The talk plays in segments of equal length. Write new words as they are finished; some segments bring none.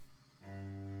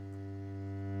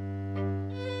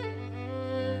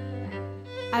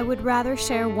I would rather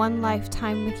share one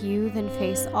lifetime with you than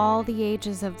face all the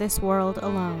ages of this world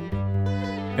alone.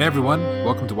 Hey everyone,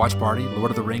 welcome to Watch Party,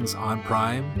 Lord of the Rings on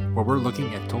Prime, where we're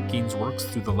looking at Tolkien's works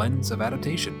through the lens of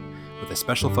adaptation, with a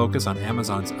special focus on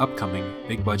Amazon's upcoming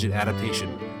big-budget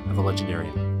adaptation of The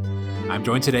Legendarium. I'm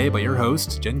joined today by your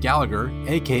host, Jen Gallagher,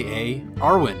 aka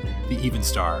Arwen, the Even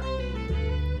Star.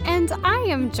 And I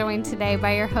am joined today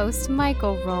by your host,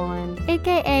 Michael Rowland,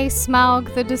 aka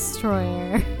Smaug the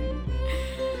Destroyer.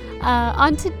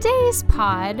 On today's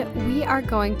pod, we are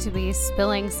going to be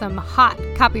spilling some hot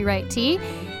copyright tea,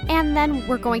 and then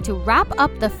we're going to wrap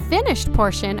up the finished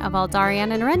portion of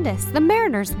Aldarion and Arendis, the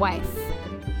Mariner's Wife.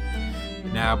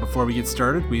 Now, before we get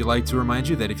started, we'd like to remind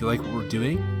you that if you like what we're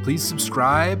doing, please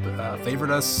subscribe,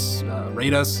 favorite us,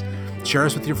 rate us, share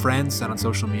us with your friends and on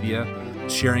social media.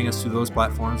 Sharing us through those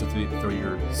platforms or through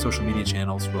your social media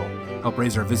channels will help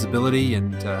raise our visibility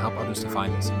and help others to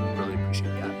find us, and we really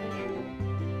appreciate that.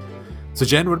 So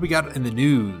Jen, what do we got in the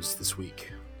news this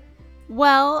week?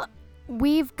 Well,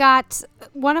 we've got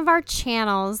one of our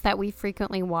channels that we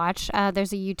frequently watch.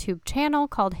 There's a YouTube channel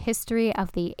called History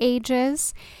of the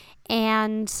Ages,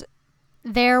 and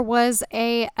there was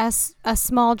a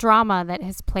small drama that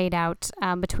has played out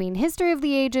between History of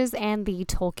the Ages and the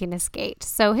Tolkien Estate.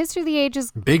 So History of the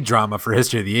Ages... Big drama for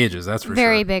History of the Ages, that's for sure.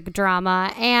 Very big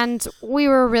drama, and we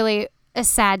were really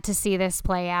sad to see this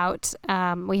play out.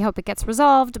 We hope it gets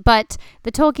resolved, but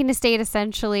the Tolkien Estate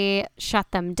essentially shut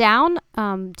them down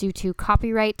due to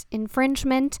copyright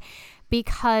infringement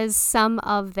because some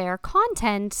of their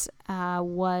content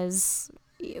was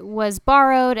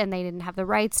borrowed and they didn't have the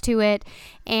rights to it.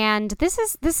 And this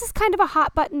is kind of a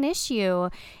hot button issue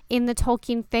in the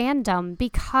Tolkien fandom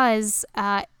because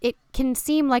it can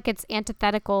seem like it's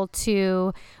antithetical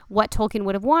to what Tolkien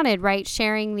would have wanted, right?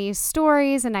 Sharing these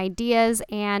stories and ideas,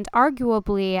 and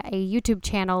arguably a YouTube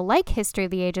channel like History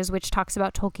of the Ages, which talks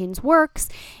about Tolkien's works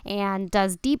and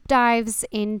does deep dives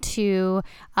into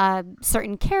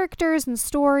certain characters and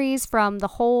stories from the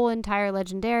whole entire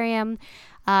Legendarium.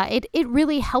 It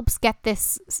really helps get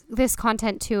this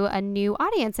content to a new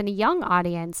audience and a young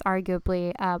audience,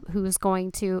 arguably, who's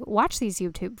going to watch these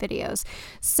YouTube videos.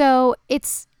 So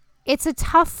it's a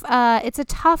tough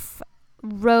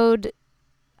road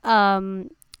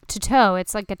to toe.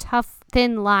 It's like a tough,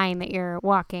 thin line that you're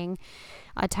walking,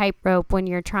 a tightrope when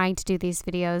you're trying to do these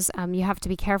videos. You have to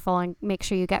be careful and make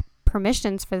sure you get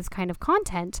permissions for this kind of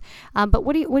content. But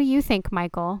what do you think,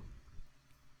 Michael?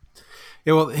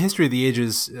 Yeah, well, History of the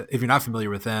Ages, if you're not familiar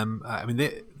with them,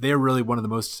 they're really one of the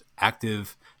most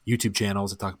active YouTube channels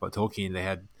that talk about Tolkien. They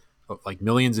had like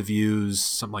millions of views,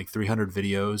 something like 300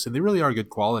 videos, and they really are good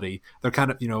quality. They're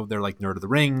kind of, they're like Nerd of the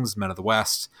Rings, Men of the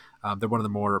West. They're one of the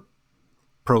more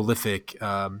prolific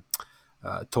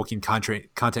Tolkien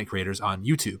content creators on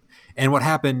YouTube. And what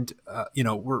happened,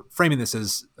 we're framing this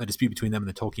as a dispute between them and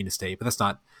the Tolkien estate, but that's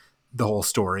not the whole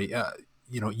story.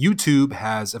 YouTube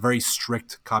has a very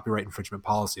strict copyright infringement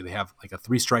policy. They have like a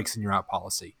 3 strikes and you're out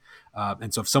policy.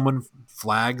 And so if someone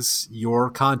flags your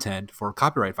content for a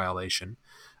copyright violation,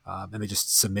 and they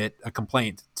just submit a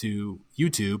complaint to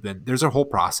YouTube, then there's a whole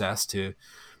process to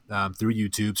through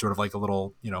YouTube, sort of like a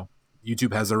little,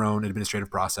 YouTube has their own administrative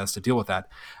process to deal with that.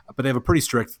 But they have a pretty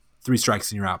strict 3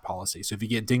 strikes and you're out policy. So if you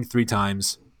get dinged 3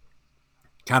 times,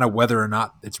 kind of whether or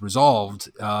not it's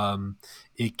resolved,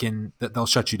 they'll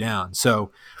shut you down.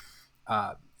 So,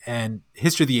 and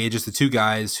History of the Ages, the 2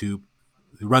 guys who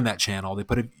run that channel, they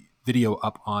put a video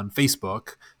up on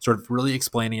Facebook, sort of really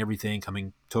explaining everything,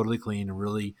 coming totally clean, and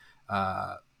really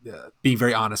being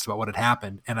very honest about what had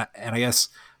happened. And I guess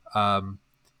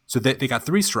so they got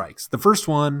 3 strikes. The first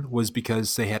one was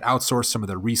because they had outsourced some of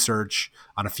their research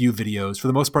on a few videos. For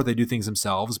the most part, they do things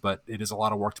themselves, but it is a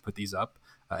lot of work to put these up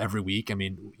every week. I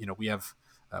mean,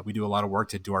 we do a lot of work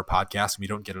to do our podcast, and we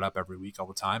don't get it up every week all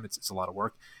the time. It's a lot of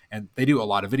work, and they do a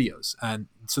lot of videos. And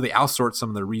so they outsourced some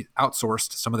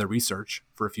of their research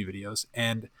for a few videos.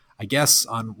 And I guess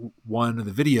on one of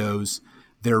the videos,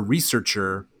 their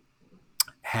researcher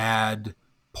had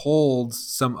pulled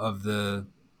some of the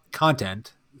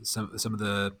content, some of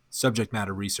the subject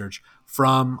matter research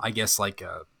from, I guess, like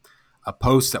a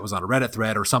post that was on a Reddit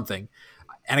thread or something.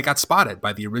 And it got spotted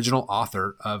by the original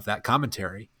author of that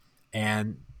commentary,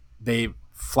 and they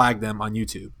flagged them on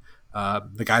YouTube.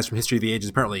 The guys from History of the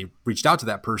Ages apparently reached out to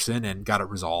that person and got it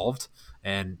resolved,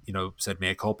 and said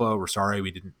mea culpa, we're sorry, we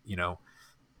didn't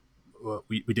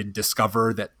we didn't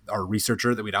discover that our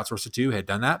researcher that we'd outsourced it to had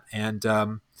done that, and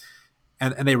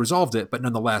they resolved it. But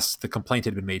nonetheless, the complaint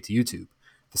had been made to YouTube.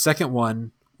 The second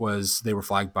one was they were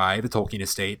flagged by the Tolkien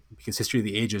estate because History of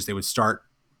the Ages, they would start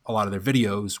a lot of their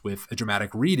videos with a dramatic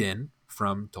read-in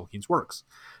from Tolkien's works.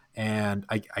 And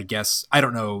I guess I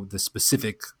don't know the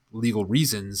specific legal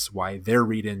reasons why their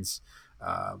read-ins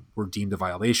were deemed a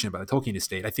violation by the Tolkien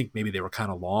estate. I think maybe they were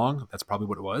kind of long. That's probably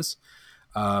what it was.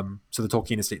 So the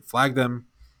Tolkien estate flagged them.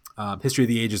 History of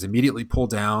the Ages immediately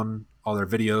pulled down all their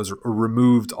videos or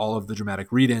removed all of the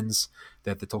dramatic read-ins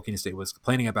that the Tolkien estate was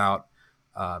complaining about.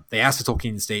 They asked the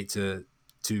Tolkien estate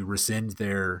to rescind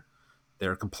their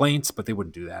complaints, but they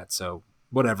wouldn't do that. So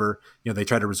whatever, they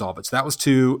tried to resolve it. So that was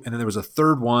 2, and then there was a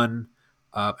third one,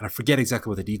 and I forget exactly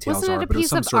what the details Wasn't it are, a but it was piece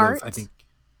some of sort art? of,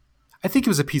 I think it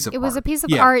was a piece of art. It was a piece of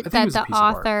Yeah, art I think it that was a the piece of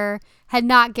art. author had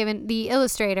not given, the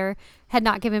illustrator had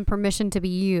not given permission to be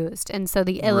used, and so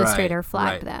the illustrator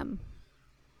flagged them.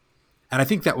 And I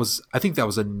think that was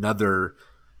another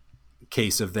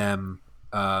case of them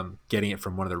getting it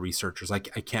from one of the researchers. I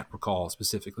can't recall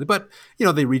specifically, but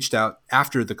they reached out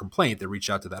after the complaint. They reached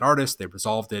out to that artist. They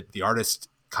resolved it. The artist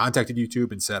contacted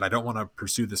YouTube and said, "I don't want to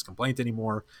pursue this complaint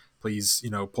anymore. Please,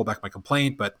 pull back my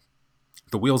complaint." But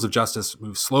the wheels of justice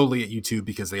move slowly at YouTube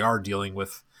because they are dealing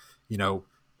with,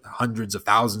 hundreds of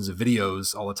thousands of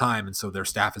videos all the time, and so their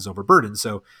staff is overburdened.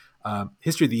 So,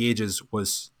 History of the Ages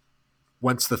was,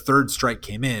 once the third strike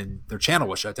came in, their channel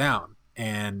was shut down,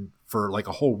 and for like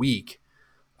a whole week.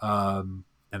 And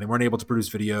they weren't able to produce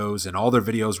videos, and all their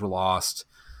videos were lost.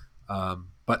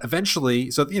 But eventually,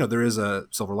 so there is a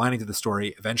silver lining to the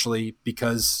story. Eventually,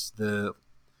 because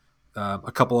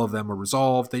a couple of them were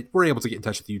resolved, they were able to get in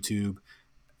touch with YouTube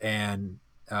and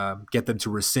get them to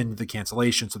rescind the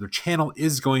cancellation. So their channel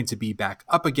is going to be back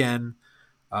up again.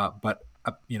 But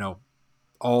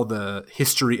all the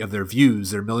history of their views,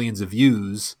 their millions of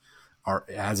views,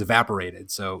 has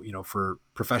evaporated. So, for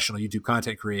professional YouTube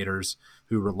content creators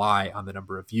who rely on the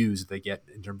number of views that they get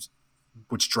in terms,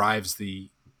 which drives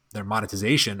their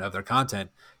monetization of their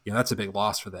content, that's a big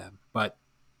loss for them. But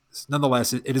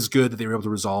nonetheless, it is good that they were able to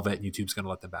resolve it, and YouTube's going to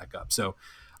let them back up. So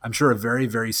I'm sure a very,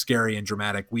 very scary and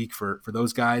dramatic week for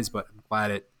those guys, but I'm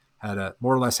glad it had a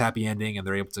more or less happy ending, and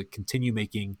they're able to continue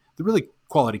making the really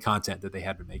quality content that they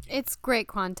had been making. It's great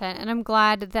content, and I'm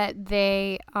glad that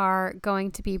they are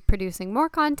going to be producing more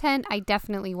content. I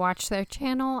definitely watch their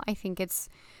channel. I think it's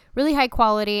really high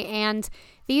quality, and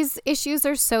these issues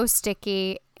are so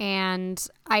sticky, and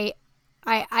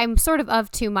I'm sort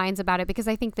of two minds about it, because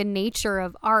I think the nature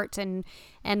of art and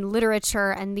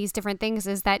literature and these different things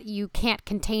is that you can't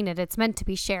contain it. It's meant to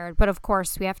be shared. But of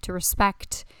course, we have to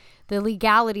respect the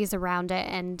legalities around it.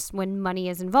 And when money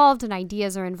is involved and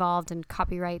ideas are involved and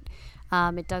copyright,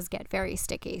 it does get very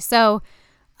sticky. So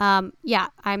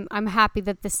I'm happy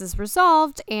that this is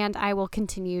resolved, and I will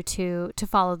continue to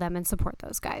follow them and support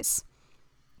those guys.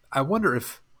 I wonder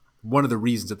if one of the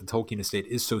reasons that the Tolkien estate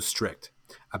is so strict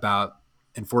about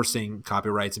enforcing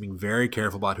copyrights and being very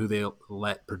careful about who they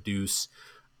let produce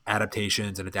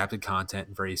adaptations and adapted content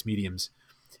in various mediums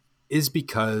is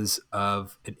because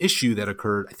of an issue that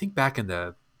occurred, I think, back in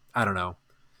the,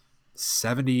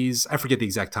 70s. I forget the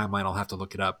exact timeline. I'll have to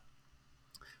look it up.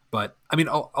 But I mean,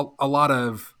 a lot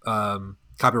of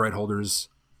copyright holders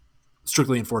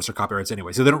strictly enforce their copyrights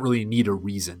anyway, so they don't really need a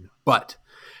reason. But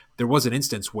there was an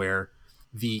instance where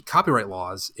the copyright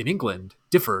laws in England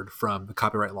differed from the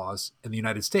copyright laws in the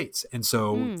United States. And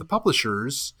so the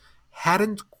publishers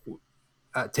hadn't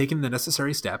taken the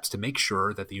necessary steps to make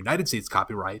sure that the United States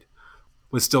copyright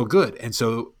was still good. And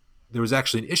so there was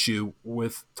actually an issue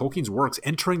with Tolkien's works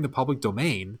entering the public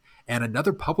domain and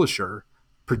another publisher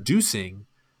producing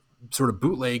sort of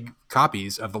bootleg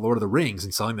copies of The Lord of the Rings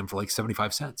and selling them for like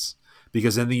 75 cents.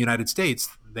 Because in the United States,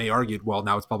 they argued, well,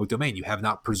 now it's public domain. You have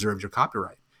not preserved your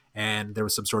copyright. And there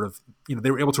was some sort of,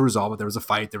 they were able to resolve it. There was a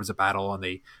fight, there was a battle, and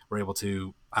they were able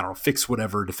to, fix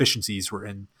whatever deficiencies were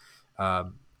in,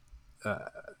 had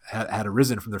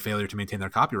arisen from their failure to maintain their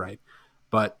copyright.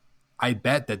 But I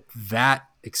bet that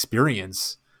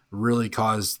experience really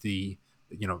caused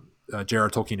J.R.R.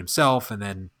 Tolkien himself, and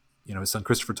then, his son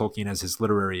Christopher Tolkien as his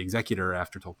literary executor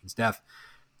after Tolkien's death,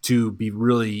 to be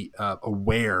really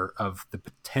aware of the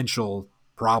potential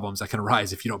problems that can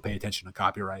arise if you don't pay attention to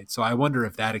copyright. So I wonder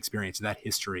if that experience, that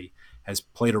history, has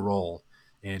played a role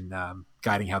in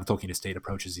guiding how the Tolkien estate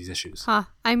approaches these issues.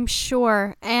 I'm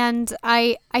sure. And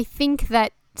I think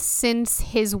that since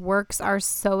his works are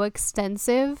so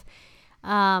extensive,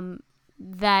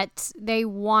 that they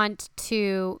want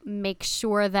to make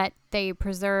sure that they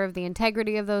preserve the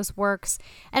integrity of those works.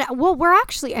 And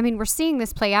we're seeing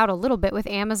this play out a little bit with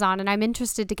Amazon, and I'm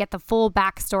interested to get the full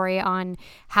backstory on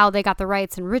how they got the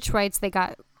rights and which rights they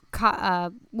got,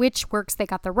 which works they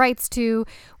got the rights to.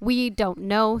 We don't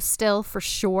know still for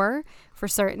sure for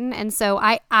certain. And so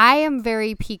I am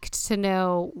very piqued to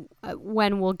know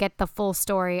when we'll get the full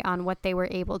story on what they were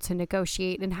able to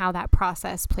negotiate and how that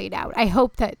process played out. I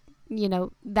hope that,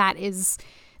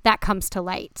 that comes to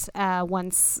light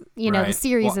once, the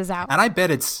series is out. And I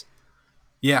bet it's,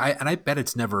 I bet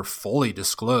it's never fully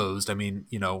disclosed. I mean,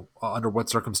 under what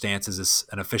circumstances is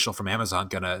an official from Amazon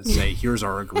going to say, here's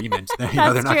our agreement? They're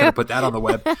not going to put that on the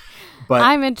web. But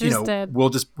I'm interested.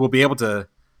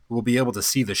 We'll be able to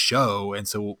see the show, and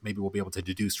so maybe we'll be able to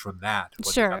deduce from that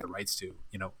what they got the rights to.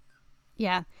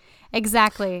 Yeah,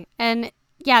 exactly. And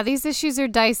these issues are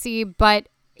dicey, but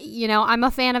I'm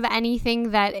a fan of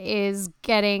anything that is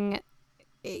getting,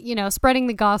 spreading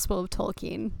the gospel of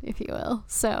Tolkien, if you will.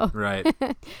 So right.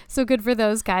 So good for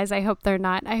those guys. I hope they're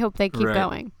not. I hope they keep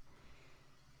going.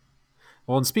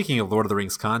 Well, and speaking of Lord of the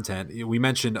Rings content, we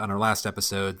mentioned on our last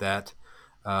episode that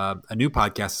a new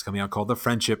podcast is coming out called The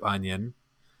Friendship Onion,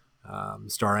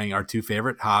 starring our two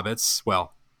favorite hobbits.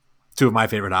 Well, two of my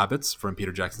favorite hobbits from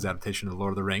Peter Jackson's adaptation of The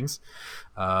Lord of the Rings,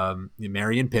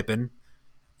 Merry and Pippin.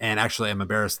 And actually, I'm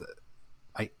embarrassed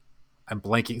that I'm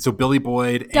blanking. So Billy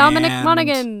Boyd, Dominic and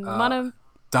Monaghan,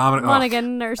 Dominic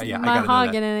Monaghan or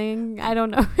Monaghan. I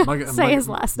don't know. Say his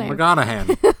last name.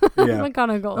 McGonaghan. Yeah.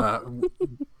 McGonagall.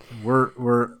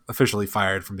 We're officially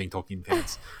fired from being Tolkien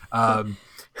fans.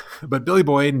 But Billy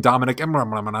Boyd and Dominic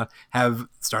have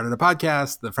started a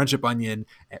podcast, The Friendship Onion,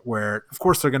 where, of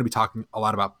course, they're going to be talking a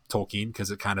lot about Tolkien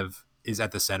because it kind of is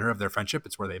at the center of their friendship.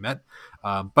 It's where they met.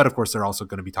 But, of course, they're also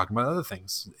going to be talking about other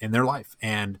things in their life.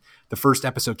 And the first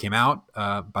episode came out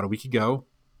about a week ago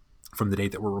from the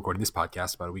date that we're recording this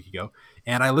podcast, about a week ago.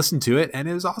 And I listened to it, and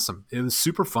it was awesome. It was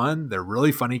super fun. They're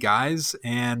really funny guys,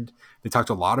 and they talked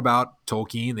a lot about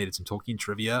Tolkien. They did some Tolkien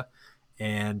trivia.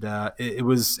 And it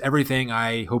was everything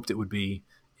I hoped it would be,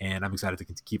 and I'm excited to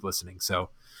keep listening.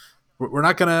 So we're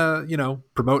not going to,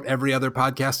 promote every other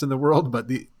podcast in the world, but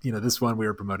this one we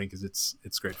were promoting because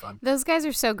it's great fun. Those guys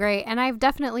are so great, and I've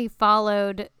definitely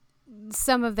followed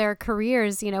some of their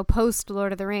careers, post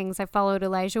Lord of the Rings. I followed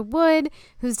Elijah Wood,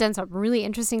 who's done some really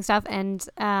interesting stuff, and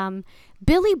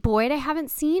Billy Boyd I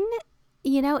haven't seen,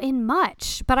 in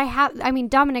much, but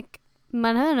Dominic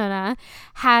Monaghan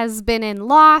has been in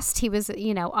Lost. He was,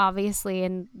 obviously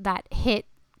in that hit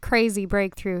crazy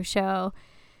breakthrough show.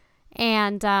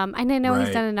 And I know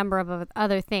he's done a number of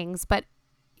other things, but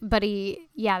he,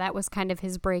 that was kind of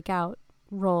his breakout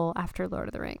role after Lord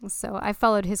of the Rings. So I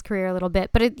followed his career a little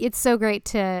bit, but it's so great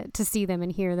to see them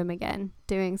and hear them again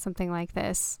doing something like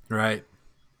this. Right.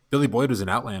 Billy Boyd was an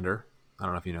Outlander. I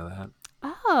don't know if you know that.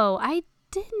 Oh, I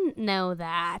didn't know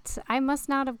that. I must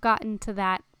not have gotten to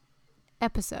that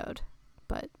episode,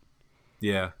 but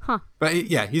but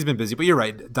he's been busy. But you're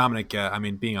right, Dominic.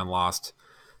 Being on Lost,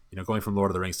 going from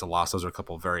Lord of the Rings to Lost, those are a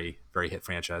couple of very, very hit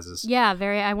franchises.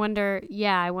 I wonder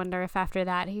if after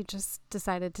that he just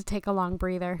decided to take a long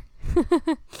breather.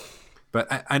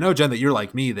 But I know, Jen, that you're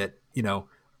like me, that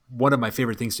one of my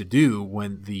favorite things to do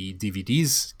when the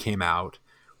DVDs came out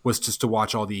was just to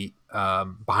watch all the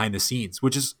behind the scenes,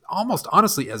 which is almost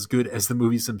honestly as good as the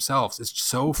movies themselves. It's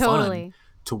so fun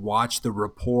to watch the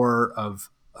rapport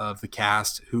of the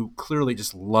cast, who clearly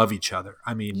just love each other.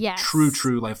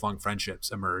 True lifelong friendships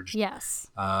emerged. Yes.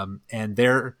 And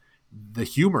the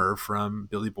humor from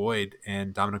Billy Boyd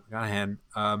and Dominic Monaghan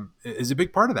is a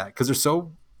big part of that, because they're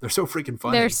so freaking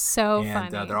funny. They're so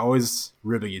funny. And they're always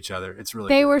ribbing each other. It's really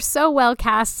They good. were so well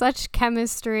cast, such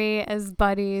chemistry as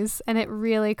buddies, and it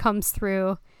really comes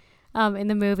through in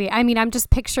the movie. I'm just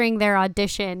picturing their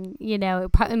audition,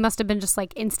 it must have been just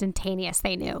like instantaneous.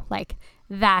 They knew, like,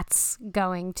 that's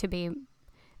going to be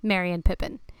Merry and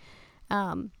Pippin.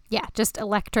 Just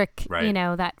electric,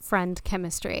 that friend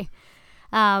chemistry.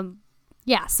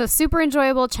 So super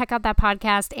enjoyable. Check out that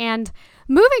podcast. And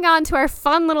moving on to our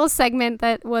fun little segment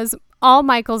that was all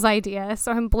Michael's idea,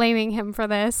 so I'm blaming him for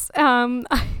this. I'm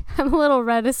a little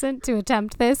reticent to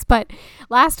attempt this, but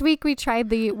last week we tried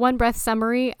the one breath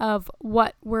summary of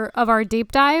our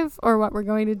deep dive, or what we're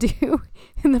going to do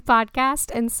in the podcast.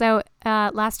 And so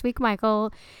last week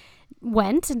Michael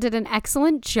went and did an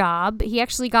excellent job. He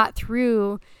actually got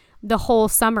through the whole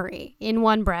summary in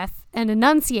one breath and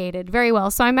enunciated very well.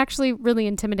 So I'm actually really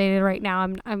intimidated right now.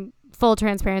 I'm full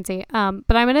transparency. But I'm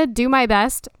going to do my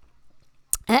best.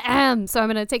 So I'm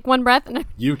going to take one breath and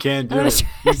you can do it.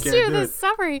 You can do the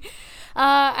summary.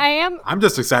 I'm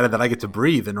just excited that I get to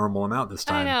breathe a normal amount this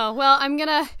time. I know. Well, I'm going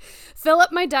to fill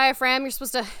up my diaphragm. You're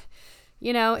supposed to,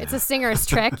 it's a singer's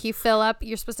trick. You fill up,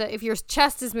 you're supposed to, if your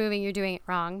chest is moving, you're doing it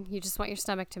wrong. You just want your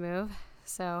stomach to move.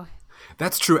 So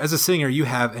That's true. As a singer, you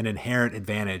have an inherent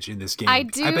advantage in this game. I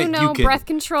bet know you could breath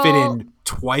control. fit in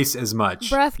twice as much.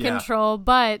 Breath control,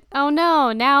 but oh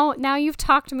no, now you've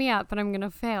talked me up and I'm going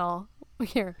to fail.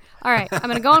 Here. All right, I'm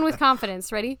going to go on with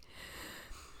confidence. Ready?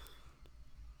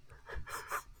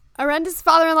 Arendis'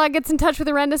 father-in-law gets in touch with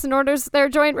Arendis and orders their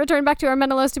joint return back to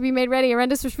Armenelos to be made ready.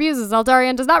 Arendis refuses.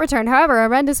 Aldarion does not return. However,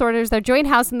 Arendis orders their joint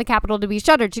house in the capital to be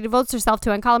shuttered. She devotes herself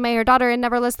to Ankalame, her daughter, and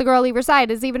never lets the girl leave her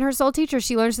side. As even her sole teacher,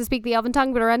 she learns to speak the Elven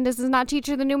tongue, but Arendis does not teach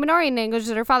her the Numenorian language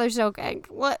that her father spoke. And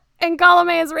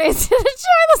Ankalame is raised in a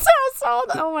childless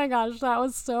household. Oh my gosh, that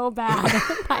was so bad.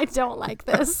 I don't like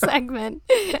this segment.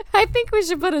 I think we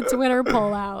should put a Twitter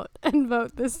poll out and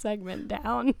vote this segment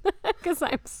down because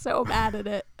I'm so bad at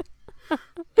it.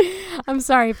 I'm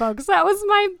sorry, folks. That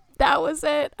was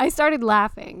it. I started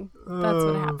laughing. That's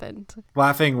what happened.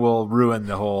 Laughing will ruin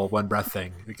the whole one breath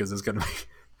thing because it's going to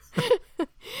be...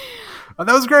 Oh,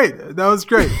 that was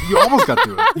great. You almost got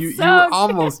through it.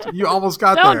 You almost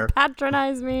got there. Don't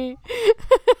patronize me.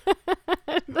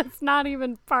 That's not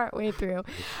even part way through.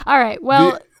 All right.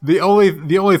 Well, the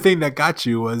only thing that got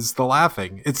you was the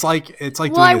laughing. It's like doing a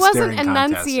staring contest. Well, I wasn't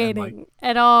enunciating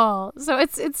at all, so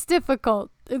it's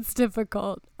difficult. It's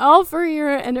difficult. All for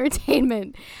your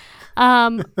entertainment.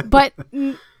 But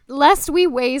lest we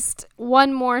waste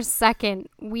one more second,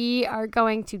 we are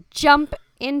going to jump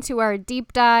into our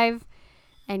deep dive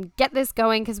and get this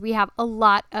going because we have a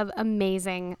lot of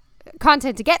amazing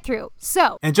content to get through.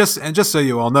 So, and just so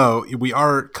you all know, we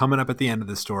are coming up at the end of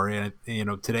the story,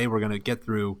 and today we're going to get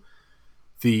through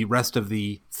the rest of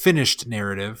the finished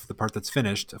narrative, the part that's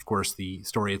finished. Of course, the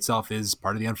story itself is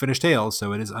part of the unfinished tale,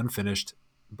 so it is unfinished,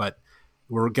 but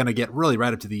we're going to get really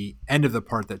right up to the end of the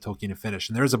part that Tolkien had finished.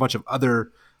 And there's a bunch of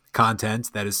other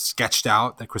content that is sketched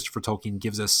out that Christopher Tolkien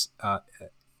gives us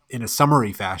in a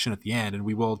summary fashion at the end, and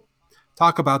we will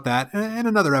talk about that in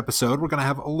another episode. We're going to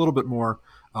have a little bit more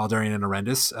Aldarion and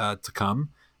Arendis to come,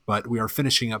 but we are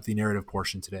finishing up the narrative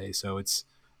portion today, so it's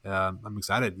I'm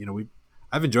excited.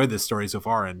 I've enjoyed this story so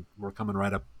far, and we're coming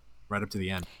right up to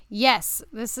the end. Yes,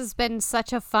 this has been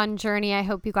such a fun journey. I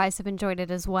hope you guys have enjoyed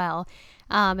it as well.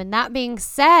 And that being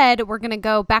said, we're going to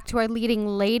go back to our leading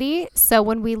lady. So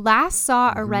when we last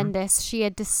saw Arendis, she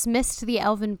had dismissed the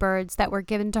elven birds that were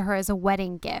given to her as a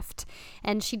wedding gift.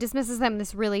 And she dismisses them in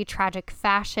this really tragic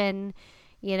fashion.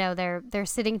 They're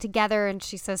sitting together and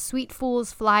she says, "Sweet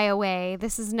fools, fly away.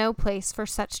 This is no place for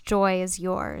such joy as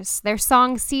yours." Their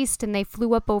song ceased and they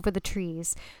flew up over the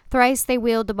trees. Thrice they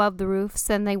wheeled above the roofs,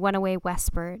 then they went away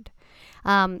westward.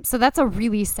 So that's a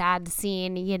really sad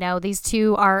scene. These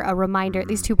two are a reminder.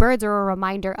 These two birds are a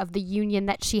reminder of the union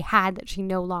that she had that she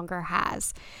no longer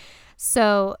has.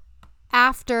 So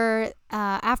after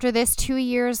this, 2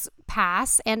 years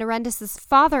pass, and Arendis'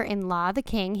 father-in-law, the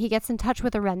king, he gets in touch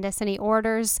with Arendis and he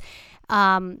orders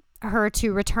her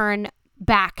to return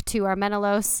back to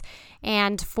Armenelos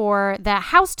and for the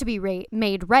house to be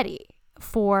made ready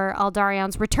for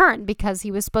Aldarion's return because he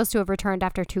was supposed to have returned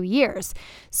after 2 years.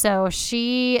 So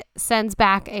she sends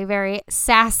back a very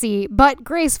sassy but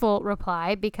graceful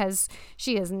reply because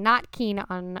she is not keen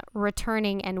on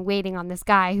returning and waiting on this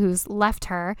guy who's left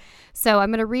her. So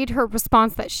I'm going to read her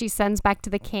response that she sends back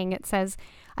to the king. It says,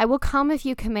 "I will come if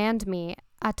you command me,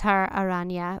 Atar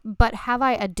Aranya, but have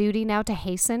I a duty now to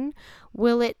hasten?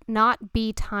 Will it not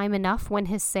be time enough when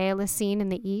his sail is seen in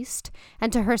the east?"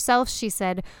 And to herself she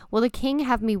said, "Will the king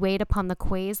have me wait upon the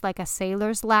quays like a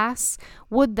sailor's lass?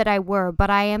 Would that I were,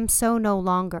 but I am so no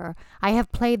longer. I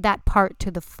have played that part to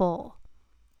the full."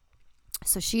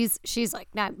 So she's like,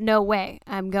 no way,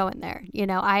 I'm going there.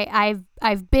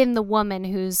 I've been the woman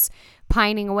who's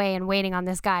pining away and waiting on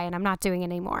this guy, and I'm not doing it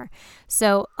anymore.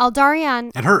 So Aldarion,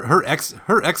 and her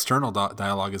external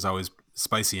dialogue is always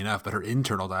spicy enough, but her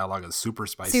internal dialogue is super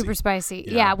spicy. Super spicy.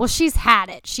 Yeah. Well, she's had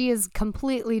it. She is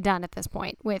completely done at this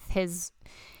point with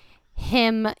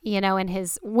him, and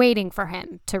his waiting for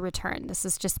him to return. This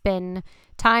has just been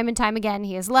time and time again.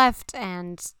 He has left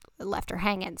her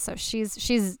hanging. So she's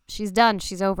done.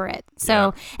 She's over it.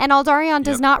 So, and Aldarion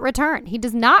does not return. He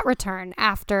does not return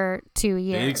after 2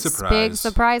 years. Big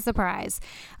surprise.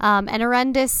 And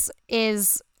Arendis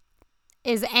is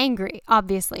angry,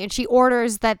 obviously, and she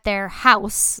orders that their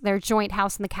joint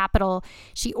house in the capital,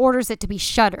 she orders it to be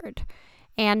shuttered.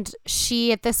 And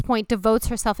she, at this point, devotes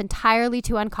herself entirely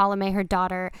to Ankalame, her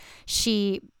daughter.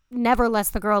 She never lets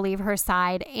the girl leave her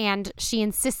side, and she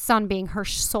insists on being her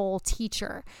sole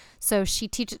teacher. So she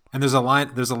teaches. And there's a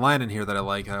line in here that I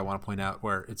like, that I want to point out,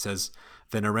 where it says,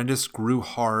 "Then Arendis grew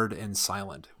hard and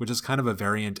silent," which is kind of a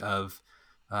variant of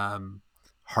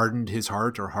hardened his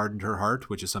heart or hardened her heart,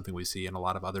 which is something we see in a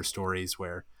lot of other stories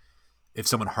where if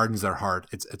someone hardens their heart,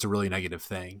 it's a really negative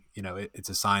thing. It's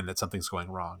a sign that something's going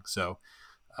wrong. So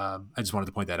I just wanted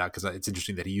to point that out because it's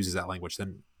interesting that he uses that language.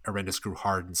 Then Arendis grew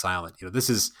hard and silent.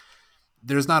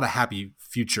 There's not a happy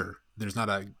future. There's not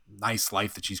a nice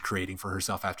life that she's creating for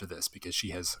herself after this because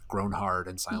she has grown hard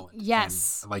and silent.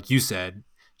 Yes. And like you said,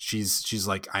 she's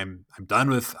like, I'm done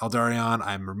with Eldarion.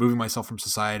 I'm removing myself from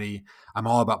society. I'm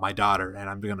all about my daughter, and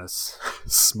I'm gonna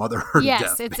smother her to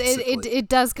death. Yes, it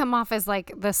does come off as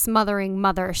like the smothering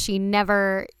mother. She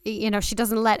never, she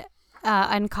doesn't let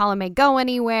Ankalame go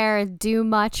anywhere, do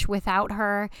much without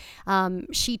her.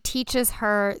 She teaches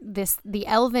her the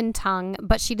Elven tongue,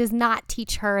 but she does not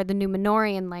teach her the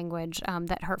Numenorian language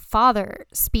that her father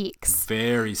speaks.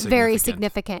 Very significant. Very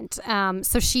significant.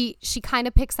 So she kind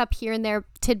of picks up here and there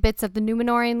tidbits of the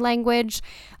Numenorian language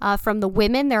from the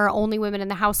women. There are only women in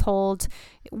the household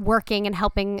working and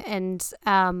helping, and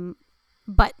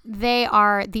but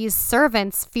these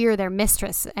servants fear their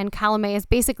mistress, and Kalame is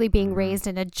basically being raised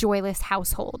in a joyless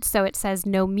household. So it says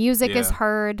no music is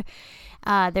heard.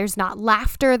 There's not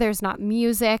laughter. There's not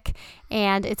music.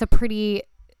 And it's a pretty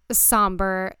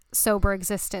sober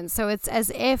existence. So it's as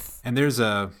if... And there's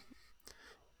a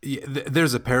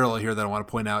parallel here that I want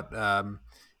to point out,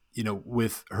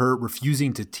 with her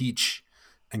refusing to teach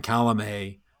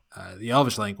Ankalame the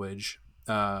Elvish language,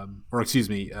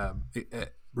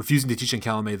 refusing to teach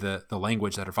Ankalame the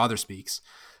language that her father speaks.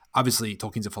 Obviously,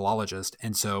 Tolkien's a philologist,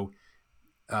 and so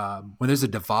when there's a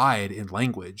divide in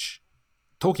language,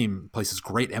 Tolkien places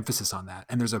great emphasis on that.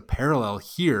 And there's a parallel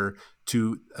here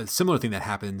to a similar thing that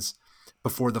happens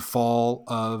before the fall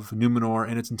of Numenor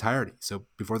in its entirety. So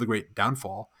before the great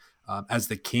downfall, as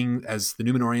the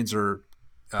Numenorians are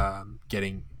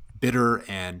getting bitter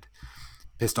and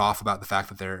pissed off about the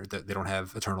fact that they don't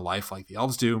have eternal life like the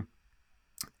elves do,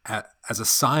 as a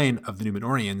sign of the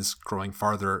Numenorians growing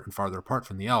farther and farther apart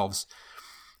from the elves,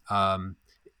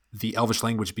 the Elvish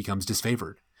language becomes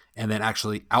disfavored and then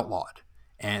actually outlawed.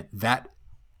 And the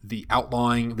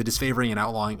disfavoring and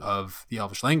outlawing of the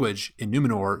Elvish language in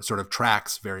Numenor sort of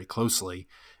tracks very closely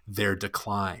their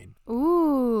decline.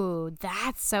 Ooh,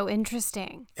 that's so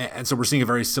interesting. And so we're seeing a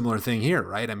very similar thing here,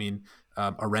 right? I mean,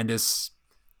 Arendis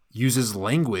uses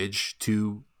language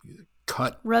to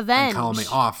cut revenge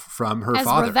Ankalame off from her as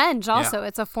father. Revenge also.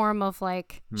 It's a form of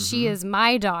like, she is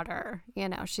my daughter.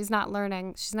 She's not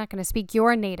learning. She's not going to speak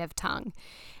your native tongue,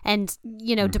 and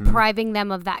depriving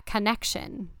them of that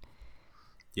connection.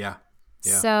 Yeah.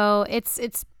 So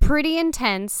it's pretty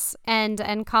intense, and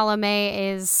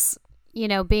Kalame is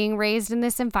being raised in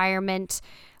this environment.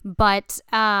 But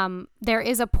there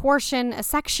is a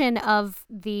section of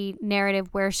the narrative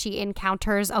where she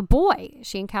encounters a boy.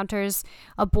 She encounters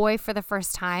a boy for the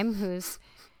first time who's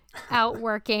out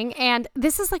working. And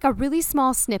this is like a really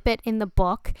small snippet in the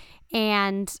book.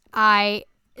 And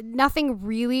nothing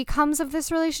really comes of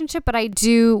this relationship, but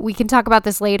we can talk about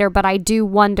this later, but I do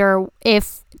wonder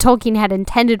if Tolkien had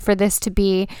intended for this to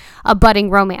be a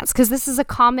budding romance, because this is a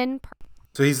common...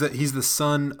 So he's the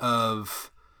son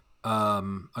of...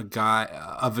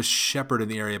 a shepherd in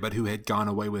the area, but who had gone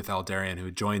away with Eldarion, who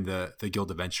had joined the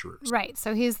Guild Adventurers. Right.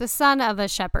 So he's the son of a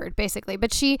shepherd, basically.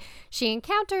 But she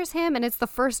encounters him, and it's the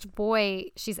first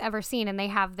boy she's ever seen, and they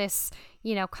have this,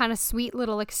 kind of sweet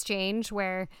little exchange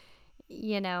where,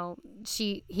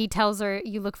 he tells her,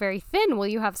 "You look very thin. Will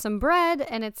you have some bread?"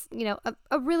 And it's,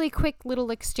 a really quick little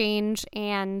exchange.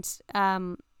 And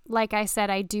like I said,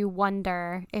 I do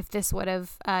wonder if this would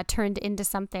have turned into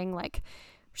something like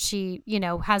she,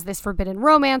 has this forbidden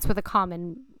romance with a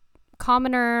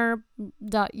commoner,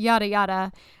 yada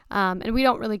yada, and we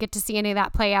don't really get to see any of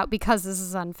that play out because this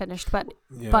is unfinished.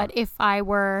 But if I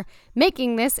were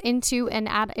making this into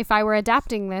if I were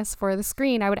adapting this for the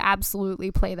screen, I would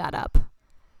absolutely play that up.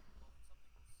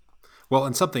 Well,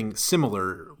 and something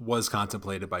similar was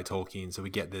contemplated by Tolkien. So we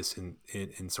get this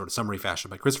in sort of summary fashion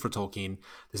by Christopher Tolkien.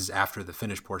 This is after the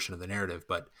finished portion of the narrative,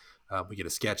 but we get a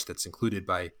sketch that's included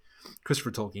by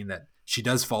Christopher Tolkien that she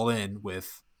does fall in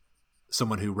with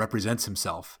someone who represents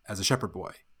himself as a shepherd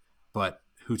boy, but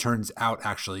who turns out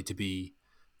actually to be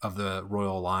of the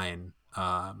royal line,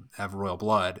 have royal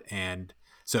blood. And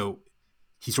so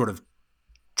he sort of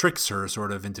tricks her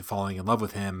sort of into falling in love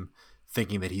with him,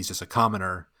 thinking that he's just a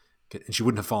commoner. And she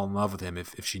wouldn't have fallen in love with him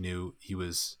if she knew he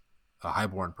was a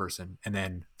highborn person. And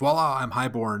then, voila, I'm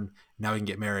highborn. Now we can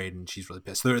get married. And she's really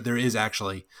pissed. There is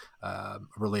actually a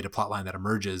related plotline that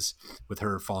emerges with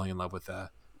her falling in love with a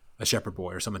shepherd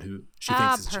boy, or someone who she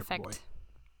thinks is a shepherd boy.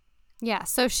 Yeah,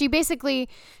 so she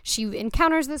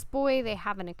encounters this boy, they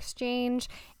have an exchange,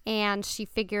 and she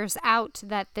figures out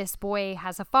that this boy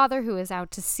has a father who is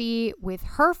out to sea with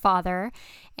her father,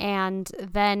 and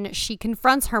then she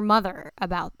confronts her mother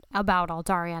about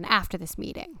Aldarion after this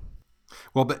meeting.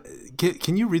 Well, but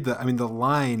can you read the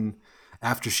line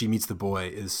after she meets the boy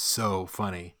is so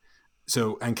funny.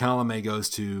 So Ancalame goes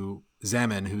to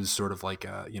Zemin, who's sort of like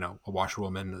a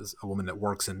washerwoman, a woman that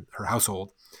works in her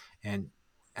household, and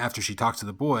after she talks to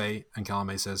the boy,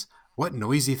 Ancalame says, "What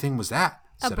noisy thing was that?"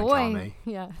 said Ancalame.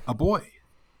 Yeah. "A boy,"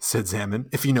 said Zemin,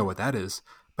 "if you know what that is.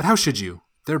 But how should you?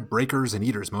 They're breakers and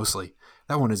eaters mostly.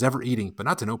 That one is ever eating, but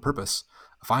not to no purpose.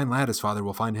 A fine lad his father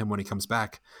will find him when he comes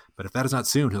back, but if that is not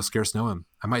soon, he'll scarce know him.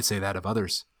 I might say that of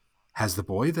others." "Has the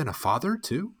boy then a father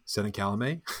too?" said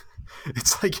Ancalame.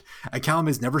 It's like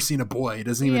Ancalame's never seen a boy. He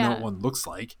doesn't even know what one looks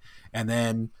like. And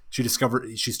then she's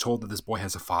told that this boy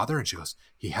has a father, and she goes,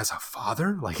 "He has a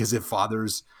father?" Like as if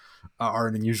fathers are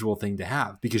an unusual thing to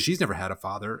have, because she's never had a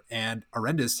father, and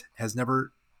Arendis has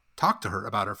never talked to her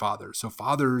about her father. So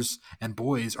fathers and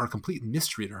boys are a complete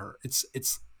mystery to her.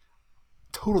 It's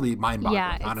totally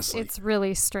mind-boggling, honestly. It's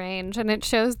really strange, and it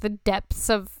shows the depths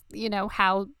of,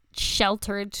 how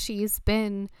sheltered she's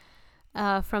been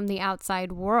from the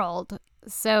outside world.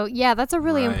 So yeah, that's a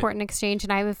really important exchange,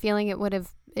 and I have a feeling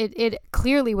it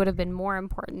clearly would have been more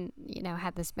important,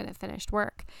 had this been a finished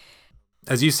work.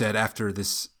 As you said, after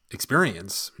this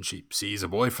experience, when she sees a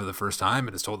boy for the first time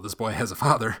and is told this boy has a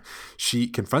father, she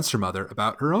confronts her mother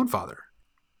about her own father.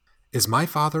 "Is my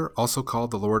father also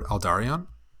called the Lord Aldarion?"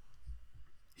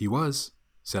 "He was,"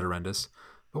 said Arendis.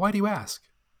 "But why do you ask?"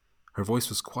 Her voice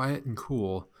was quiet and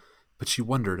cool, but she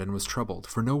wondered and was troubled,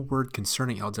 for no word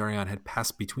concerning Aldarion had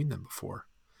passed between them before.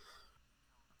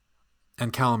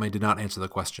 Ancalame did not answer the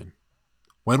question.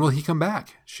 "When will he come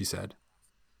back?" she said.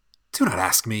 "Do not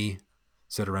ask me,"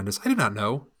 said Arendis. "I do not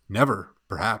know. Never,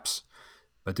 perhaps.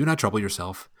 But do not trouble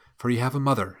yourself, for you have a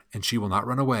mother, and she will not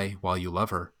run away while you love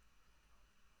her."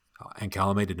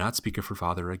 Ancalame did not speak of her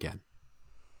father again.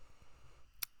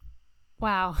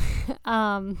 Wow.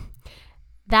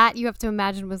 That, you have to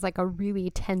imagine, was like a really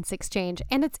tense exchange.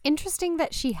 And it's interesting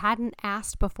that she hadn't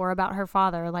asked before about her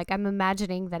father. Like, I'm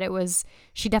imagining that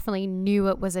she definitely knew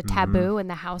it was a taboo in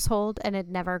the household and had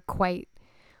never quite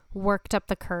worked up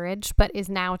the courage, but is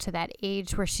now to that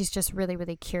age where she's just really,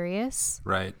 really curious.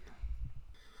 Right.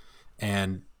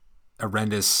 And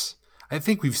Arendis, I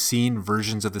think we've seen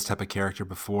versions of this type of character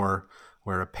before,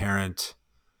 where a parent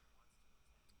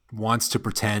wants to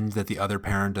pretend that the other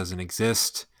parent doesn't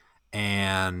exist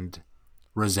and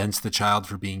resents the child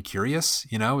for being curious.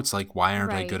 It's like, why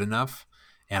aren't I good enough?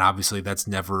 And obviously that's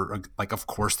never of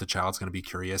course the child's going to be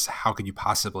curious. How could you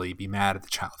possibly be mad at the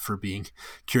child for being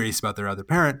curious about their other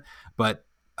parent? But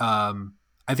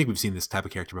I think we've seen this type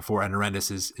of character before, and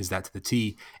Arendis is that to the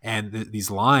T. And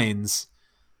these lines,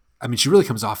 I mean, she really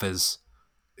comes off as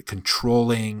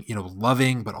controlling,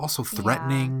 loving, but also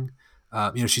threatening.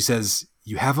 Yeah. She says,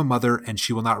 "You have a mother and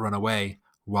she will not run away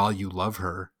while you love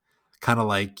her." Kind of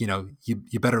like,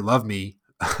 you better love me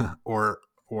or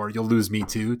you'll lose me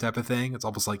too type of thing. It's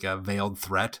almost like a veiled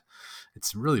threat.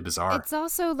 It's really bizarre. It's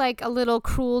also like a little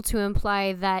cruel to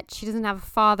imply that she doesn't have a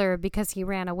father because he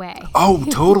ran away. Oh,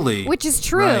 totally. Which is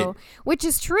true. Right. Which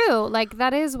is true. Like,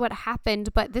 that is what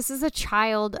happened. But this is a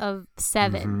child of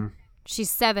 7. Mm-hmm.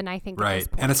 She's 7, I think. Right.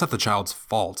 And it's not the child's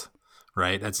fault.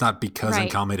 Right. That's not because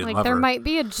Ancalame didn't love her. There might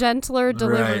be a gentler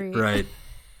delivery. Right.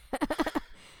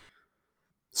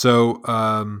 So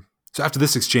after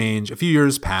this exchange, a few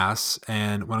years pass,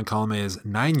 and when Ancalame is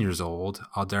 9 years old,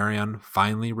 Aldarion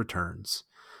finally returns.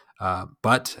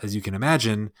 But as you can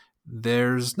imagine,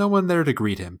 there's no one there to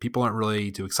greet him. People aren't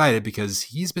really too excited because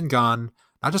he's been gone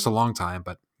not just a long time,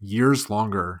 but years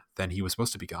longer than he was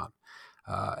supposed to be gone.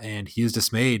 And he is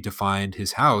dismayed to find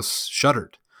his house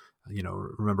shuttered.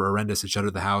 Remember, Arendis had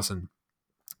shuttered the house and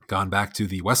gone back to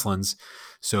the Westlands.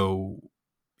 So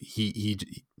he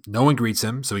no one greets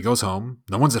him, so he goes home.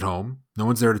 No one's at home. No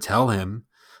one's there to tell him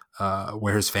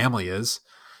where his family is.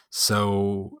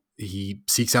 So he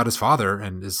seeks out his father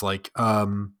and is like,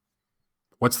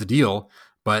 "What's the deal?"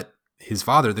 But his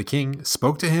father, the king,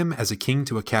 spoke to him as a king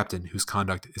to a captain whose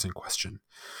conduct is in question.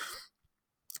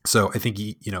 So I think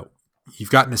you've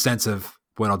gotten a sense of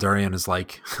what Aldarion is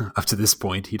like up to this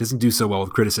point. He doesn't do so well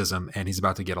with criticism, and he's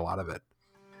about to get a lot of it.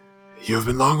 "You have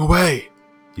been long away,"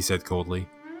 he said coldly.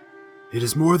 "It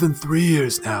is more than 3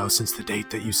 years now since the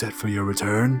date that you set for your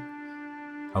return."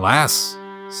 "Alas,"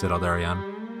 said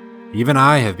Aldarion, "even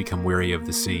I have become weary of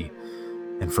the sea,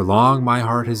 and for long my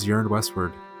heart has yearned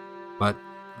westward. But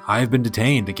I have been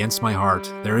detained against my heart.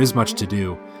 There is much to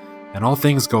do, and all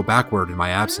things go backward in my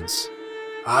absence.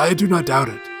 I do not doubt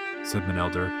it, said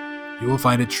Menelder. You will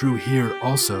find it true here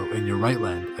also in your right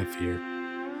land, I fear.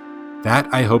 That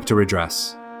I hope to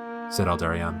redress, said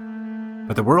Eldarion.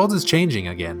 But the world is changing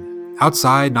again.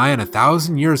 Outside, nigh on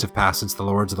 1,000 years have passed since the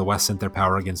Lords of the West sent their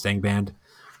power against Angband.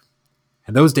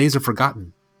 And those days are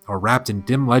forgotten, or wrapped in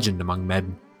dim legend among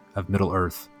men of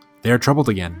Middle-earth. They are troubled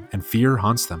again, and fear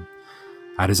haunts them.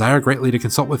 I desire greatly to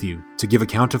consult with you, to give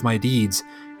account of my deeds,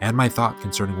 and my thought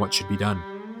concerning what should be done.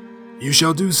 You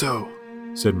shall do so,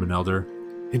 said Menelder.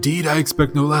 Indeed, I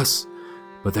expect no less,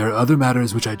 but there are other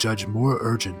matters which I judge more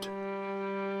urgent.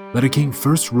 Let a king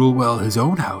first rule well his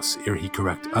own house ere he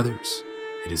correct others,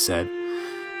 it is said.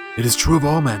 It is true of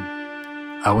all men.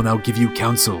 I will now give you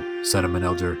counsel, said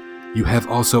Menelder. You have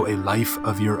also a life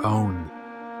of your own.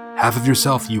 Half of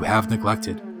yourself you have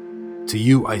neglected. To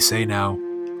you I say now,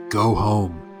 go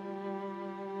home.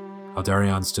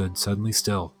 Eldarion stood suddenly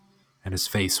still, and his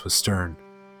face was stern.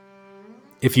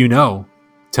 If you know,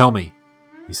 tell me,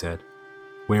 he said.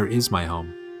 Where is my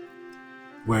home?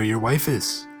 Where your wife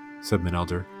is, said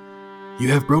Menelder. You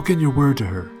have broken your word to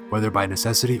her, whether by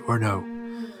necessity or no.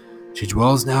 She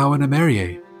dwells now in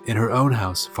Emeria, in her own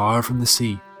house, far from the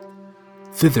sea.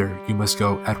 Thither you must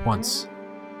go at once.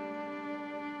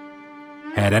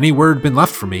 Had any word been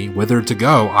left for me whither to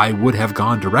go, I would have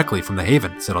gone directly from the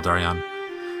haven, said Eldarion.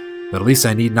 But at least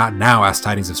I need not now ask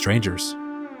tidings of strangers.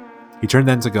 He turned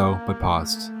then to go, but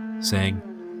paused, saying,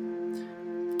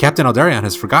 Captain Eldarion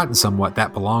has forgotten somewhat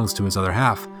that belongs to his other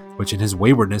half, which in his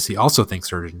waywardness he also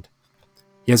thinks urgent.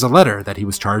 He has a letter that he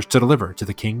was charged to deliver to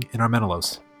the king in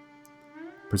Armenelos.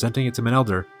 Presenting it to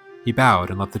Menelder, he bowed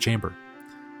and left the chamber,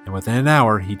 and within an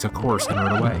hour he took horse and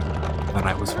rode away. The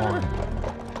night was falling.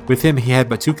 With him he had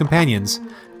but two companions,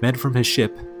 men from his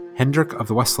ship, Hendrik of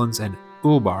the Westlands and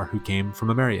Ulbar, who came from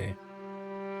Emeria.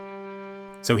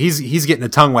 So he's getting a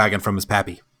tongue wagging from his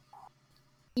pappy.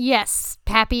 Yes,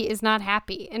 Pappy is not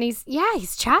happy. And he's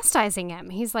chastising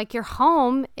him. He's like, your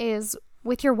home is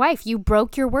with your wife. You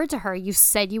broke your word to her. You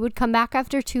said you would come back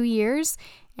after 2 years,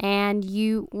 and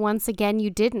once again, you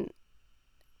didn't.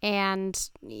 And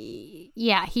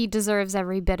yeah, he deserves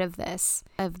every bit of this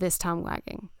tongue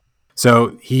wagging.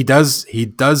 So he does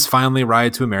finally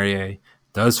ride to Emeria,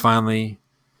 does finally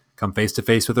come face to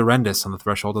face with Arendis on the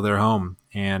threshold of their home.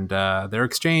 And their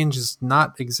exchange is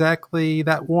not exactly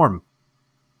that warm.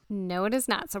 No, it is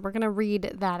not. So we're going to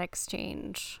read that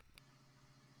exchange.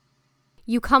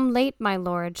 You come late, my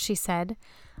lord, she said.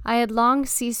 I had long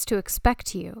ceased to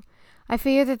expect you. I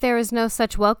fear that there is no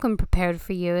such welcome prepared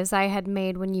for you as I had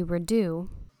made when you were due.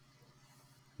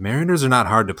 Mariners are not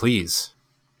hard to please.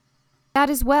 That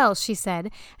is well, she said,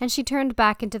 and she turned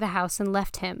back into the house and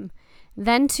left him.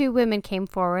 Then 2 women came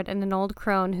forward, and an old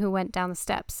crone who went down the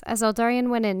steps. As Eldarion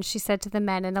went in, she said to the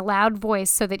men in a loud voice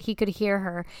so that he could hear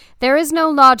her, There is no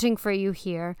lodging for you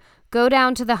here. Go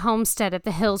down to the homestead at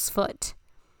the hill's foot.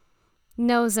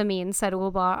 No, Zamin, said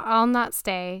Ulbar, I'll not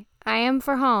stay. I am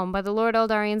for home, by the Lord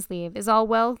Eldarion's leave. Is all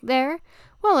well there?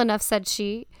 Well enough, said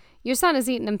she. Your son has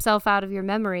eaten himself out of your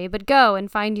memory, but go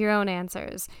and find your own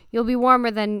answers. You'll be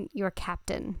warmer than your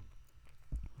captain.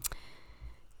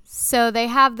 So they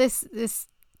have this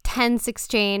tense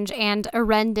exchange, and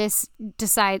Arendis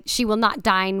decides she will not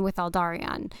dine with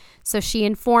Eldarion. So she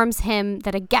informs him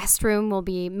that a guest room will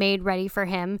be made ready for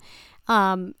him.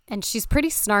 And she's pretty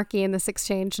snarky in this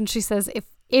exchange, and she says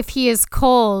if he is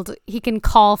cold, he can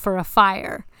call for a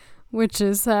fire, which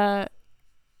is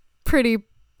pretty,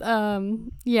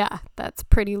 that's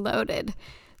pretty loaded.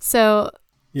 So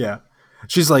yeah,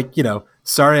 she's like,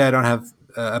 sorry, I don't have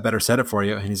a better setup for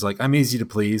you. And he's like, I'm easy to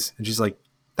please. And she's like,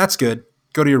 that's good.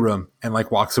 Go to your room. And like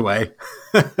walks away.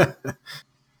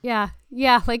 Yeah.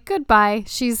 Like goodbye.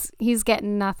 He's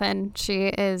getting nothing. She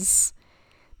is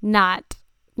not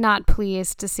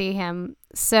pleased to see him.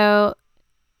 So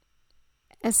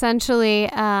essentially,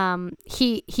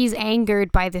 he's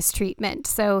angered by this treatment.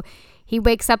 So he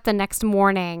wakes up the next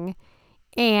morning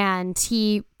and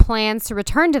he plans to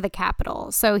return to the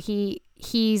capital. So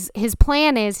his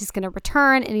plan is he's going to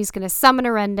return and he's going to summon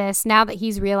Arendis. Now that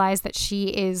he's realized that she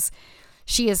is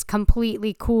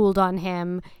completely cooled on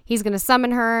him, he's going to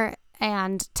summon her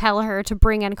and tell her to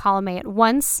bring in Colomé at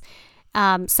once,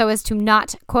 so as to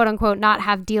not, quote unquote, not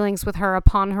have dealings with her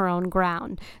upon her own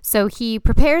ground. So he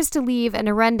prepares to leave, and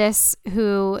Arendis,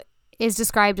 who is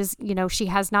described as, she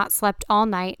has not slept all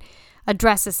night,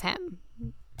 addresses him.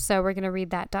 So we're going to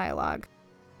read that dialogue.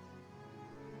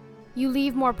 You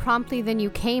leave more promptly than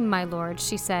you came, my lord,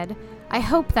 she said. I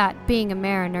hope that, being a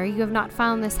mariner, you have not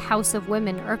found this house of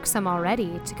women irksome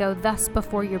already, to go thus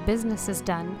before your business is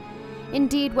done.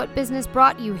 Indeed, what business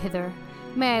brought you hither?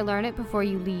 May I learn it before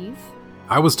you leave?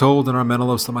 I was told in our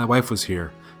Menelaus that my wife was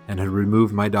here, and had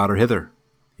removed my daughter hither,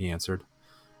 he answered.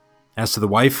 As to the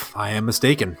wife, I am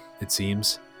mistaken, it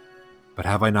seems. But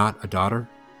have I not a daughter?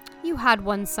 You had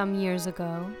one some years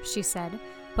ago, she said,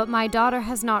 but my daughter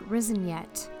has not risen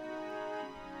yet.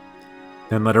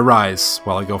 Then let her rise,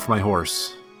 while I go for my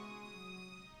horse.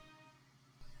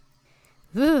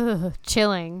 Ugh,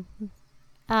 chilling.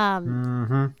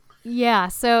 Yeah,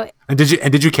 so And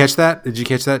did you catch that? Did you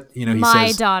catch that? You know, he my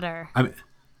says, daughter.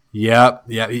 Yeah.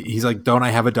 He's like, don't I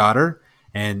have a daughter?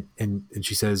 And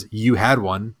she says, you had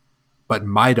one, but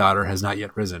my daughter has not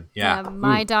yet risen. Yeah,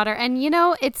 my daughter. And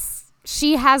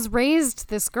she has raised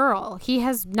this girl. He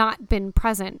has not been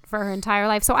present for her entire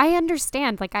life. So I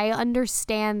understand. I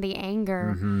understand the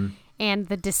anger and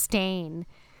the disdain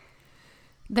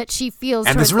that she feels.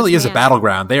 And this really is a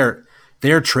battleground.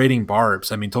 They're trading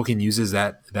barbs. I mean, Tolkien uses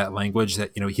that language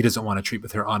that, he doesn't want to treat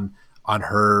with her on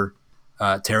her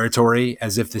territory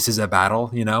as if this is a battle,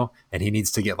 and he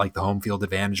needs to get the home field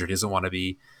advantage, or he doesn't want to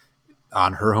be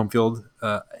on her home field.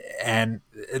 And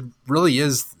it really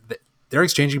is, they're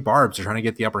exchanging barbs. They're trying to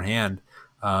get the upper hand.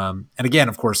 And again,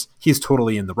 of course, he's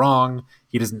totally in the wrong.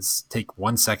 He doesn't take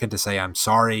 1 second to say, I'm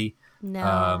sorry.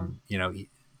 No.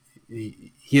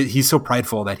 He's so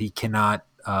prideful that he cannot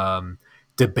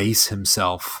debase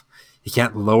himself. He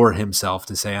can't lower himself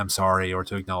to say, I'm sorry, or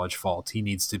to acknowledge fault. He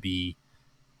needs to be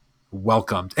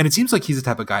welcomed. And it seems like he's the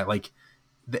type of guy,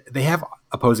 they have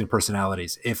opposing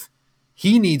personalities. If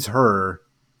he needs her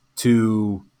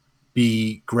to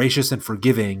be gracious and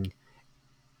forgiving,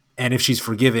 and if she's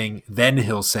forgiving, then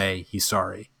he'll say he's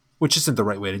sorry, which isn't the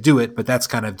right way to do it, but that's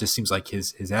kind of just seems like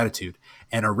his attitude.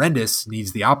 And Arendis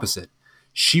needs the opposite.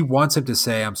 She wants him to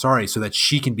say, I'm sorry, so that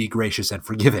she can be gracious and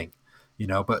forgiving,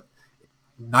 but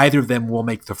neither of them will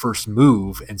make the first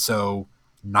move. And so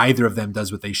neither of them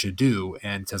does what they should do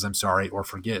and says, I'm sorry, or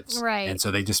forgives. Right. And so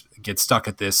they just get stuck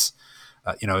at this,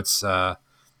 it's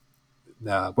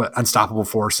what unstoppable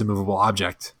force, immovable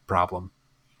object problem.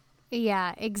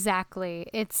 Yeah, exactly.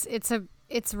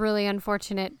 It's really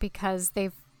unfortunate because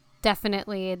they've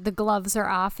definitely, the gloves are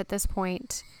off at this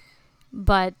point,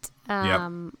 but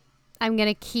I'm going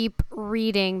to keep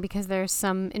reading because there's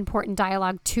some important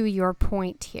dialogue to your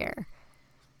point here.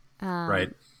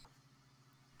 Right.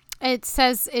 It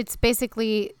says, it's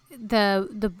basically,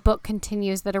 the book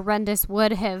continues that Arendis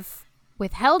would have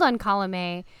withheld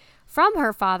Oncalame from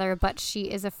her father, but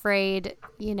she is afraid,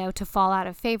 to fall out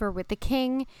of favor with the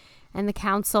king and the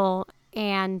council,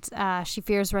 and she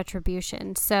fears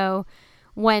retribution. So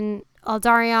when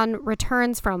Aldarion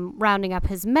returns from rounding up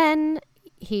his men,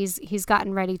 he's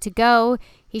gotten ready to go.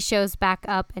 He shows back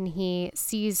up and he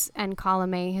sees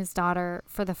Oncalame, his daughter,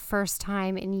 for the first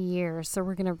time in years. So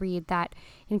we're going to read this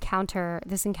encounter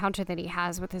that he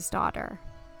has with his daughter.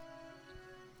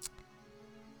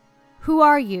 Who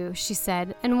are you, she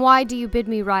said, and why do you bid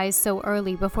me rise so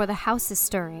early before the house is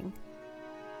stirring?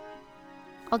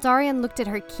 Aldarion looked at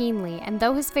her keenly, and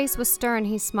though his face was stern,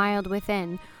 he smiled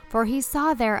within, for he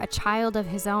saw there a child of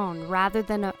his own, rather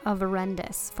than of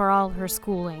Arendis, for all her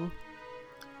schooling.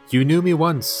 You knew me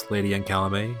once, Lady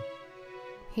Oncalame,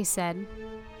 he said.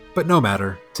 But no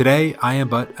matter. Today I am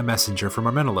but a messenger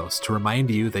from Menelaus to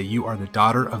remind you that you are the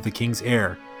daughter of the king's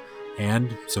heir,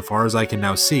 and, so far as I can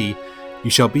now see, you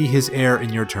shall be his heir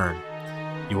in your turn.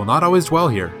 You will not always dwell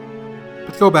here,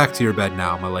 but go back to your bed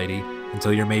now, my lady,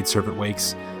 until your maidservant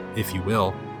wakes, if you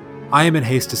will. I am in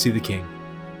haste to see the king.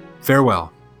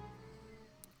 Farewell.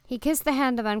 He kissed the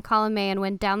hand of Oncalame and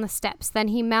went down the steps. Then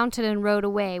he mounted and rode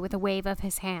away with a wave of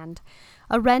his hand.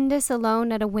 Arendis,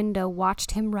 alone at a window,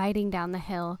 watched him riding down the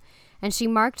hill, and she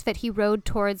marked that he rode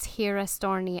towards Hira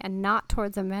Storni and not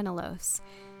towards Menelaus.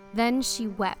 Then she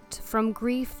wept, from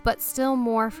grief, but still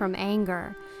more from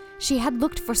anger. She had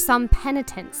looked for some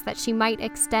penitence that she might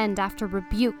extend after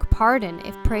rebuke, pardon,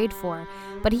 if prayed for,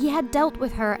 but he had dealt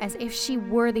with her as if she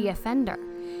were the offender,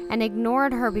 and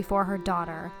ignored her before her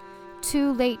daughter.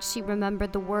 Too late she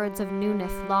remembered the words of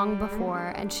Nunith long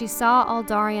before, and she saw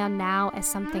Aldarion now as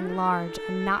something large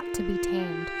and not to be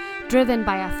tamed, driven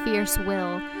by a fierce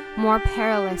will, more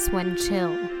perilous when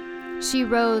chill. She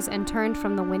rose and turned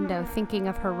from the window, thinking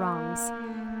of her wrongs.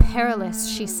 Perilous,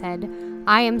 she said,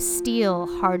 I am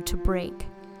steel hard to break.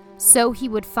 So he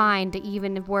would find,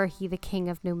 even were he the king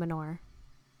of Numenor.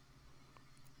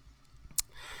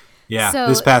 Yeah, so,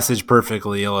 this passage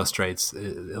perfectly illustrates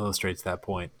that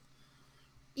point.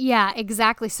 Yeah,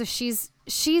 exactly. So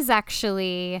she's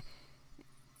actually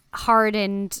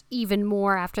hardened even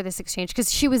more after this exchange, because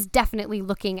she was definitely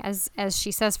looking, as she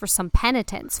says, for some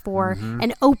penitence, for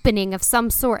an opening of some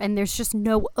sort, and there's just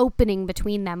no opening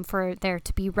between them for there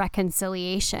to be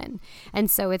reconciliation, and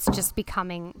so it's just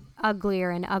becoming uglier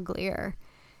and uglier,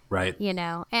 Right.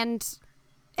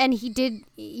 and he did,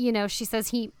 she says,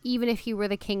 he, even if he were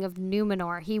the king of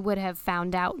Numenor, he would have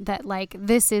found out that, like,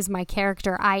 this is my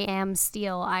character, I am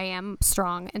steel, I am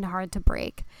strong and hard to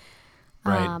break.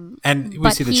 Right. And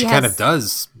we see that she kind of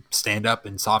does stand up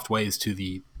in soft ways to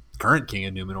the current king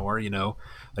of Numenor,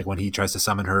 like when he tries to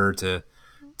summon her to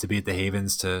be at the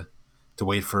Havens to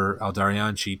wait for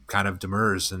Eldarion, she kind of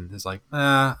demurs and is like,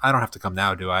 I don't have to come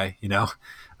now, do I?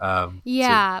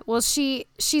 Well,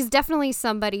 she's definitely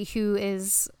somebody who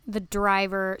is the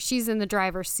driver. She's in the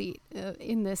driver's seat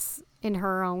in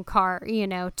her own car,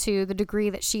 to the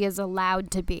degree that she is allowed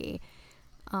to be.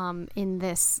 In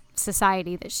this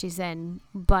society that she's in.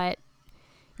 But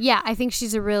yeah, I think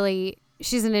she's an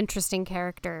interesting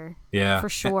character. Yeah. For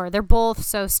sure. They're both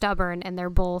so stubborn, and they're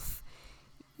both,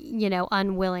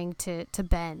 unwilling to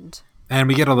bend. And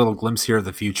we get a little glimpse here of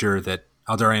the future that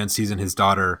Eldarion sees in his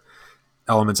daughter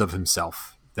elements of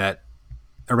himself, that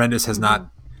Arendis has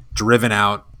not driven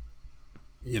out,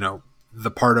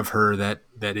 the part of her that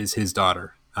is his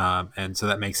daughter. And so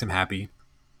that makes him happy,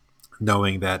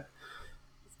 knowing that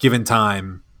given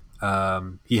time,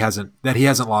 he hasn't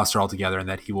lost her altogether, and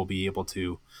that he will be able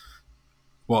to.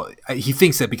 Well, he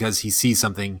thinks that because he sees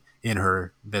something in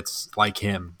her that's like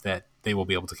him, that they will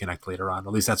be able to connect later on.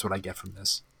 At least that's what I get from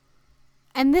this.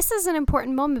 And this is an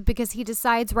important moment because he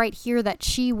decides right here that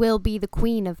she will be the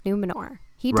queen of Numenor.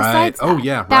 He decides that. Oh,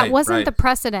 yeah, that wasn't the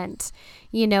precedent,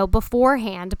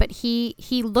 beforehand. But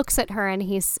he looks at her and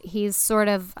he's sort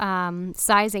of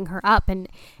sizing her up, and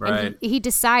he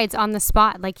decides on the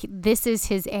spot, like, this is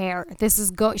his heir.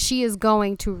 She is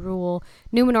going to rule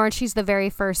Numenor, and she's the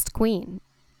very first queen.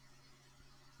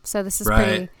 So this is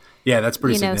pretty. Yeah, that's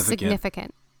pretty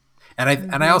significant.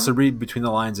 And I also read between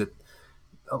the lines that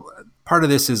part of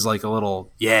this is like a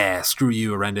little, screw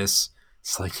you, Arendis.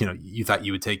 It's like, you thought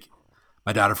you would take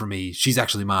my daughter from me. She's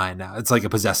actually mine now. It's like a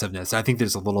possessiveness. I think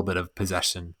there's a little bit of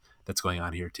possession that's going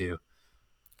on here too.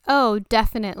 Oh,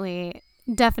 definitely.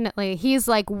 Definitely. He's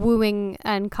like wooing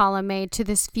Ankalame to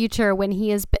this future when he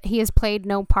has played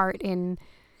no part in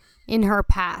her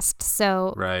past.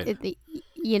 So,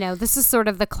 this is sort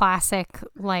of the classic,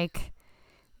 like,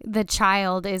 the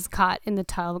child is caught in the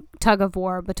tug of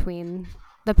war between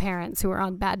the parents who are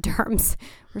on bad terms.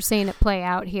 We're seeing it play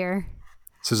out here.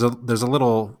 So there's a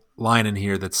little line in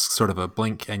here that's sort of a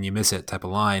blink and you miss it type of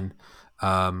line,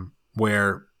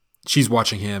 where she's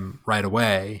watching him right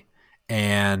away,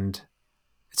 and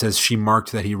it says she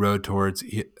marked that he rode towards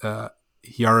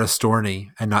Hierostorni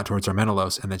and not towards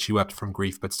Armenelos, and that she wept from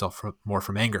grief but still more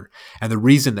from anger. And the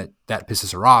reason that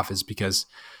pisses her off is because,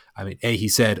 he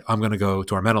said, I'm going to go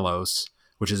to Armenelos,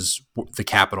 which is the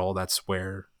capital. That's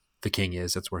where the king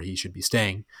is. That's where he should be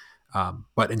staying.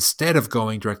 But instead of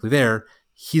going directly there,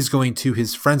 he's going to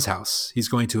his friend's house. He's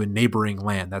going to a neighboring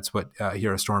land. That's what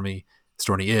Hierostorni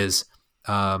is.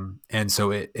 And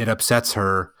so it upsets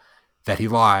her that he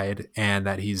lied, and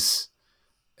that he's,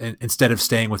 instead of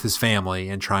staying with his family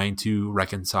and trying to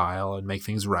reconcile and make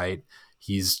things right,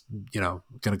 he's, going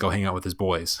to go hang out with his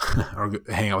boys or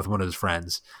hang out with one of his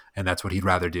friends. And that's what he'd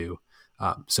rather do.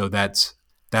 So that's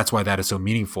why that is so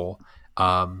meaningful.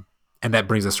 And that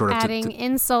brings us sort of adding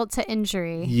insult to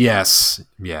injury. Yes.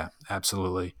 Yeah,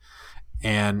 absolutely.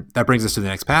 And that brings us to the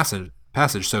next passage.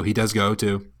 So he does go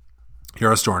to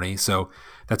Hierostorni. So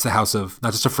that's the house of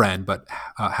not just a friend, but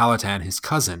Halatan, his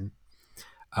cousin.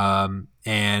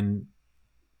 And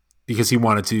because he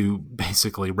wanted to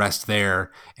basically rest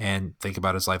there and think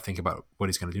about his life, think about what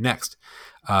he's going to do next.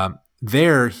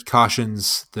 There, he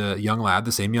cautions the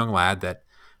same young lad that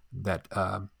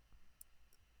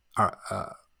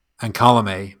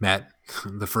Ankalame met,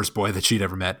 the first boy that she'd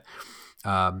ever met,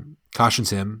 cautions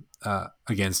him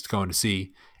against going to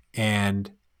sea,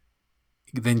 and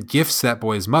then gifts that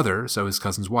boy's mother, so his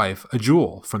cousin's wife, a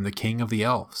jewel from the king of the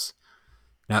elves.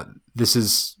 Now, this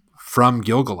is from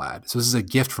Gil-galad. So this is a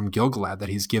gift from Gil-galad that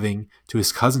he's giving to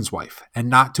his cousin's wife and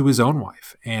not to his own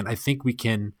wife. And I think we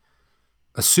can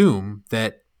assume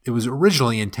that it was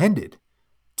originally intended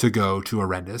to go to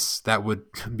Arendis. That would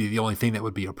be the only thing that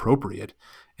would be appropriate.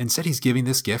 Instead, he's giving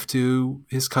this gift to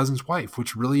his cousin's wife,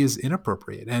 which really is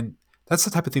inappropriate. And that's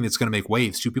the type of thing that's going to make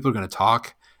waves. Two people are going to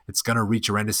talk. It's going to reach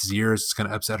Arendis' ears. It's going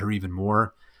to upset her even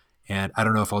more. And I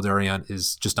don't know if Eldarion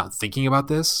is just not thinking about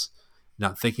this,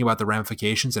 not thinking about the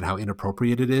ramifications and how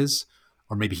inappropriate it is,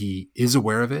 or maybe he is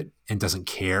aware of it and doesn't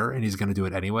care and he's going to do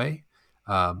it anyway.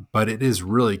 But it is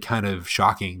really kind of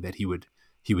shocking that he would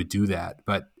do that.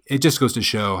 But it just goes to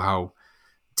show how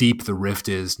deep the rift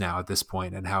is now at this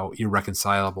point and how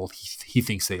irreconcilable he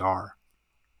thinks they are.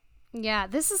 Yeah,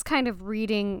 this is kind of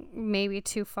reading maybe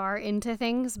too far into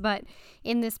things, but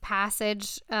in this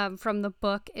passage from the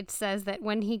book, it says that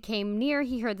when he came near,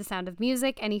 he heard the sound of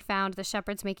music, and he found the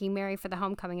shepherds making merry for the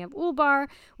homecoming of Ulbar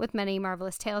with many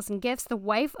marvelous tales and gifts. The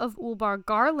wife of Ulbar,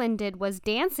 Garlanded, was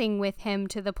dancing with him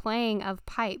to the playing of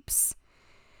pipes.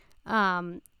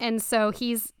 And so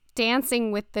he's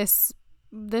dancing with this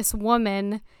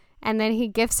woman, and then he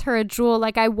gives her a jewel.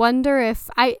 Like, I wonder if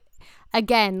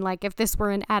again, like if this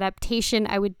were an adaptation,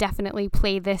 I would definitely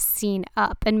play this scene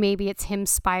up, and maybe it's him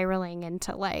spiraling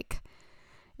into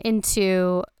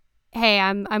hey,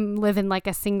 I'm living like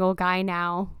a single guy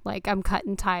now, like I'm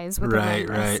cutting ties with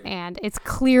right. and it's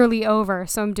clearly over,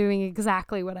 so I'm doing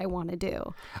exactly what I want to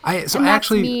do.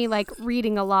 That's me like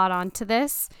reading a lot onto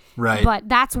this, right? But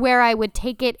that's where I would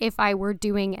take it if I were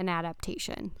doing an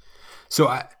adaptation.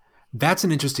 So that's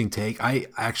an interesting take. I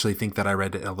actually think that I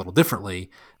read it a little differently,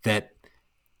 that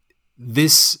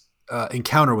this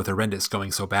encounter with Arendis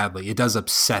going so badly, it does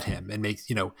upset him and makes,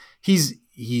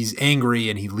 he's angry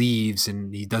and he leaves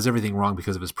and he does everything wrong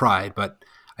because of his pride. But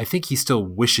I think he still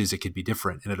wishes it could be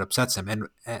different, and it upsets him.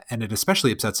 And it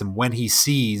especially upsets him when he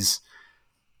sees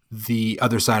the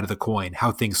other side of the coin,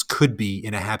 how things could be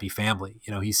in a happy family.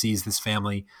 He sees this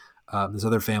family, this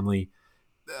other family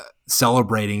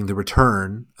celebrating the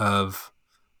return of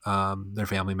their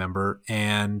family member,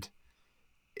 and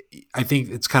I think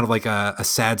it's kind of like a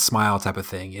sad smile type of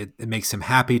thing. It makes him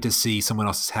happy to see someone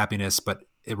else's happiness, but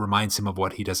it reminds him of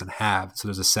what he doesn't have. So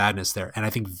there's a sadness there, and I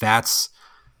think that's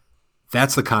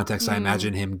the context I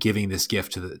imagine him giving this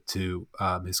gift to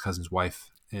his cousin's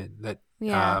wife. And that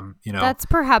that's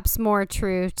perhaps more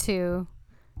true to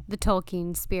the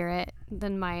Tolkien spirit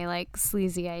than my like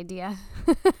sleazy idea.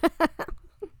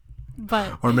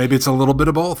 But or maybe it's a little bit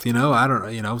of both. I don't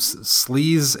know.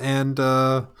 Sleaze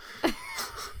and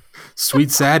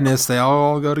sweet sadness, they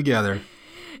all go together.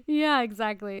 Yeah,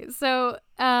 exactly. So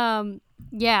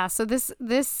so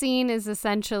this scene is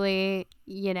essentially,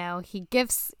 he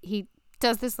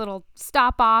does this little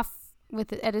stop off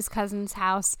at his cousin's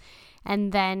house,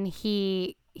 and then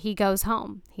he goes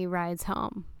home. He rides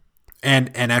home.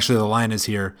 And actually the line is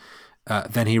here,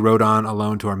 then he rode on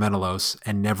alone to Armenelos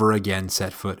and never again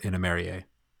set foot in Emeria.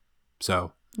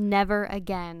 So never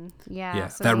again. Yeah.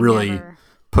 So that really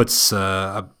puts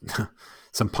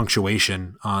some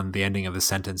punctuation on the ending of the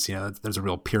sentence. There's a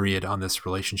real period on this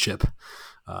relationship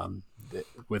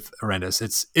with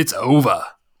Arendis. It's over.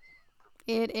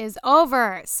 It is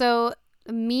over. So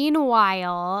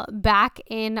meanwhile, back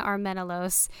in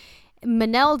Armenelos,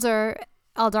 Menelder,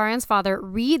 Eldarian's father,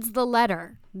 reads the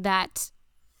letter that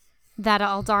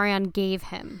Eldarion gave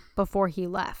him before he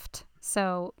left.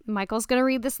 So Michael's going to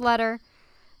read this letter.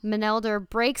 Menelder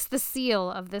breaks the seal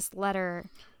of this letter,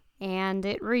 and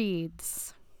it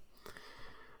reads: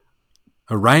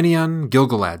 Ereinion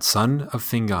Gilgalad, son of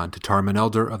Fingon, to Tar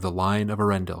Menelder of the line of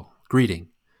Arendil. Greeting.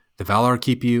 The Valar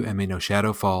keep you, and may no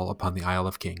shadow fall upon the Isle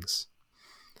of Kings.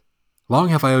 Long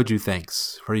have I owed you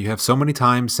thanks, for you have so many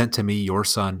times sent to me your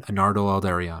son, Anardil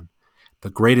Eldarion, the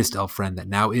greatest elf friend that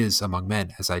now is among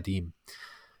men, as I deem.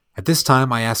 At this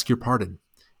time I ask your pardon,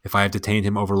 if I have detained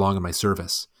him overlong in my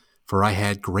service, for I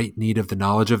had great need of the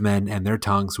knowledge of men and their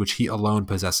tongues which he alone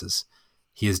possesses.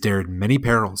 He has dared many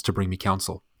perils to bring me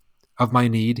counsel. Of my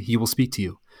need he will speak to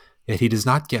you, yet he does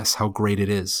not guess how great it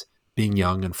is, being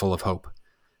young and full of hope.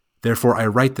 Therefore I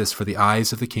write this for the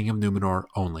eyes of the King of Numenor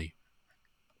only.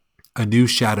 A new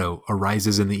shadow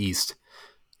arises in the east.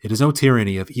 It is no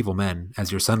tyranny of evil men,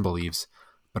 as your son believes,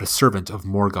 but a servant of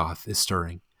Morgoth is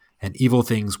stirring, and evil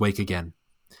things wake again.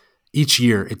 Each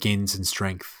year it gains in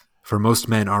strength, for most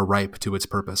men are ripe to its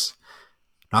purpose.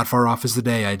 Not far off is the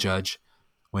day, I judge,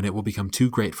 when it will become too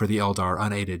great for the Eldar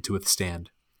unaided to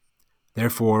withstand.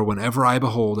 Therefore, whenever I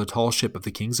behold a tall ship of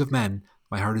the kings of men,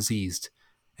 my heart is eased.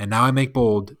 And now I make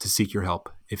bold to seek your help.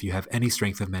 If you have any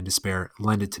strength of men to spare,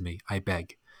 lend it to me, I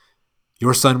beg.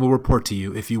 Your son will report to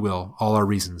you, if you will, all our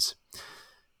reasons.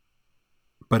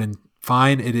 But in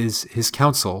fine, it is his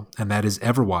counsel, and that is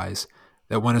ever wise,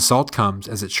 that when assault comes,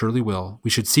 as it surely will, we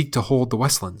should seek to hold the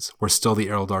Westlands, where still the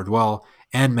Eldar dwell,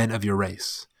 and men of your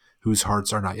race, whose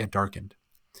hearts are not yet darkened.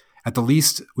 At the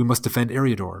least, we must defend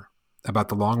Eriador, about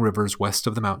the long rivers west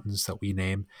of the mountains that we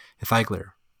name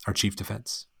Ithaglir, our chief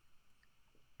defense.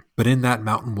 But in that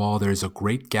mountain wall there is a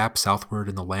great gap southward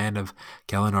in the land of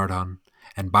Galanardon,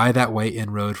 and by that way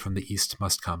inroad from the east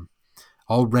must come.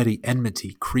 Already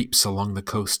enmity creeps along the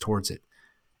coast towards it.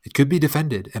 It could be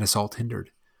defended and assault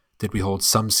hindered. did we hold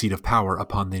some seat of power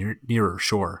upon the nearer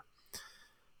shore.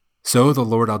 So the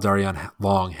Lord Aldarion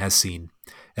long has seen.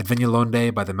 At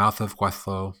Venulonde, by the mouth of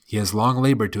Guathlo, he has long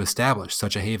labored to establish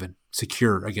such a haven,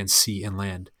 secure against sea and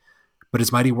land. But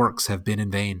his mighty works have been in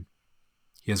vain.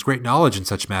 He has great knowledge in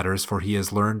such matters, for he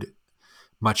has learned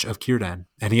much of Círdan,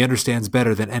 and he understands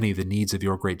better than any the needs of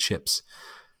your great ships.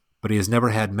 But he has never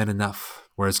had men enough,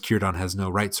 whereas Círdan has no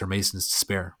wrights or masons to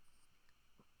spare.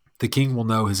 The king will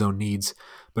know his own needs,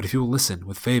 but if he will listen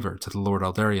with favor to the Lord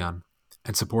Aldarion,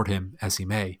 and support him as he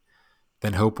may,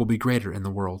 then hope will be greater in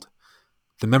the world.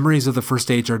 The memories of the first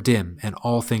age are dim, and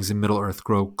all things in Middle-earth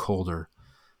grow colder.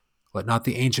 Let not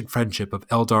the ancient friendship of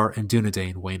Eldar and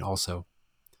Dunedain wane also.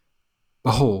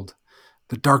 Behold,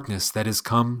 the darkness that is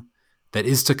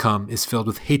to come is filled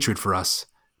with hatred for us,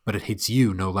 but it hates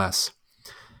you no less.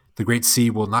 The great sea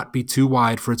will not be too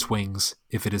wide for its wings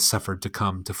if it is suffered to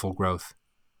come to full growth.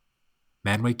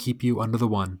 Manwë keep you under the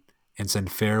one, and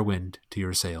send fair wind to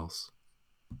your sails.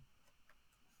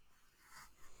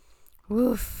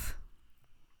 Woof.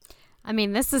 I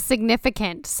mean, this is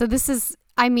significant. So this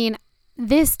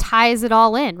ties it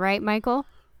all in, right, Michael?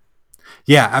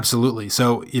 Yeah, absolutely.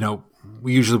 So,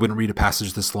 we usually wouldn't read a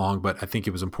passage this long, but I think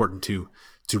it was important to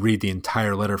read the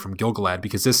entire letter from Gil-galad,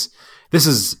 because this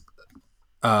is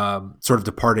sort of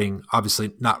departing,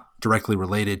 obviously not directly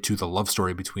related to the love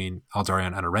story between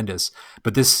Aldarion and Arendis,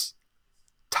 but this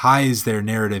ties their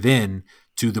narrative in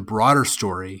to the broader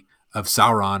story of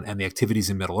Sauron and the activities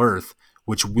in Middle-earth,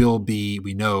 which will be,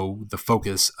 we know, the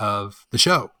focus of the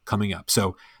show coming up.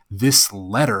 So this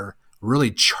letter really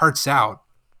charts out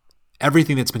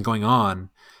everything that's been going on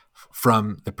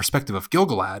from the perspective of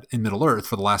Gil-galad in Middle-earth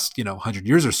for the last 100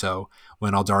 years or so,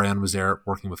 when Aldarion was there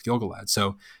working with Gil-galad.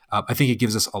 So I think it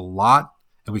gives us a lot,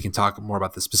 and we can talk more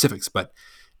about the specifics, but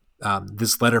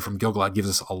this letter from Gil-galad gives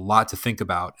us a lot to think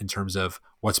about in terms of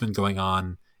what's been going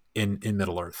on in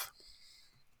Middle-earth.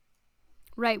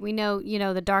 Right. We know,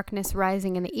 the darkness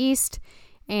rising in the east,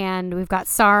 and we've got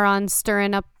Sauron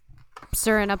stirring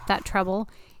up that trouble.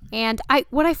 And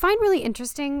what I find really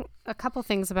interesting, a couple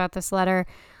things about this letter.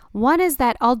 One is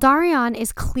that Aldarion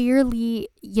is clearly,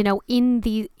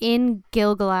 in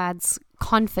Gil-galad's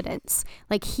confidence.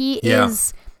 Like, he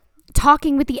is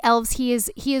talking with the elves. He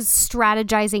is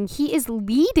strategizing. He is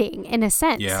leading, in a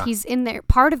sense. Yeah. He's in their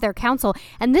part of their council,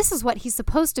 and this is what he's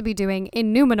supposed to be doing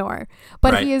in Numenor,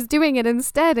 but Right. he is doing it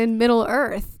instead in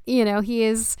Middle-earth. He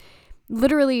is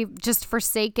literally just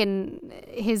forsaken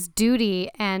his duty,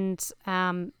 and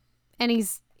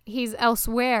he's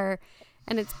elsewhere,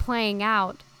 and it's playing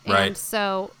out. Right. And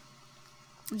so,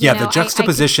 the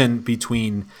juxtaposition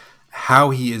between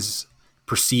how he is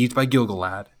perceived by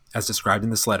Gil-galad, as described in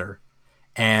this letter,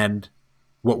 and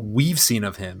what we've seen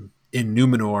of him in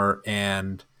Numenor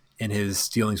and in his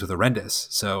dealings with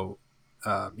Arendis. So,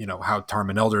 how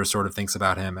Tarmon Elder sort of thinks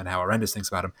about him and how Arendis thinks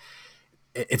about him.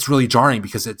 It's really jarring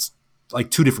because it's like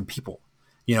two different people.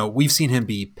 We've seen him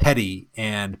be petty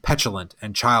and petulant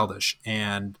and childish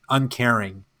and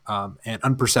uncaring and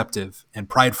unperceptive and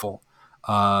prideful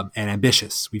and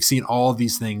ambitious. We've seen all of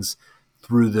these things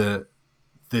through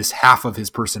this half of his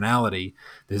personality,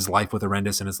 his life with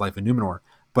Arendis and his life in Numenor.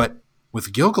 But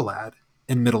with Gil-galad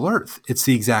in Middle-earth, it's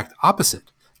the exact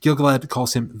opposite. Gil-galad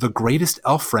calls him the greatest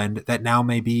elf friend that now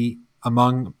may be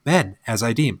among men, as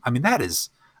I deem. I mean, that is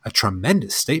a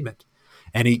tremendous statement.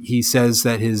 And he says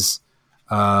that his,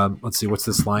 let's see, what's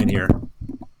this line here?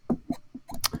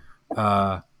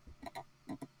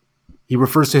 He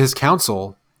refers to his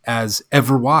counsel as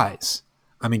ever wise.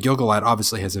 I mean, Gil-galad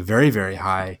obviously has a very, very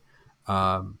high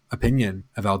opinion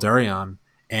of Aldarion,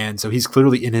 and so he's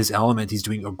clearly in his element. He's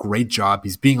doing a great job.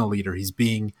 He's being a leader. He's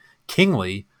being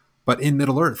kingly, but in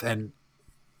Middle-earth and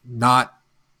not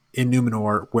in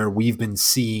Numenor, where we've been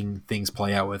seeing things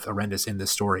play out with Arendis in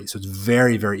this story. So it's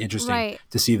very, very interesting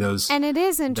to see those. And it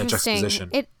is interesting. That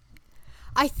juxtaposition.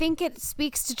 I think it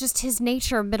speaks to just his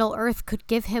nature. Middle-earth could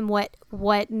give him what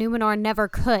Numenor never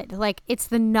could. Like, it's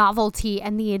the novelty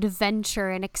and the adventure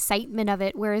and excitement of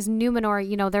it. Whereas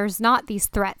Numenor, there's not these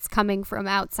threats coming from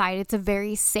outside. It's a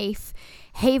very safe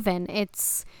haven.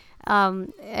 It's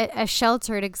a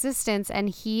sheltered existence, and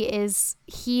he is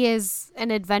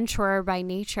an adventurer by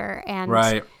nature. And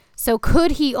right. So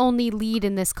could he only lead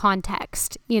in this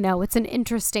context? It's an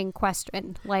interesting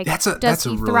question. Like, does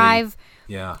he thrive?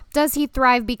 Yeah. Does he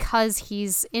thrive because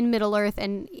he's in Middle-earth,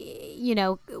 and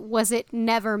was it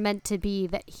never meant to be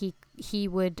that he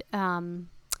would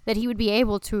be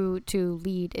able to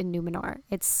lead in Numenor?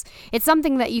 It's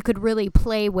something that you could really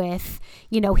play with.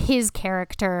 His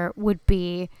character would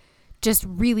be just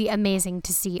really amazing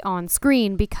to see on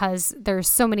screen, because there's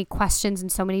so many questions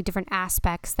and so many different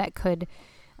aspects that could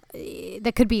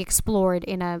be explored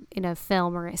in a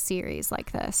film or a series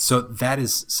like this. So that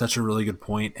is such a really good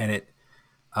point, and it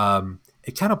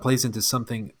kind of plays into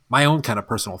something, my own kind of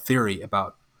personal theory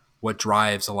about what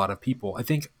drives a lot of people. I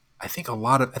think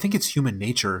it's human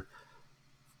nature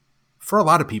for a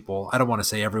lot of people. I don't want to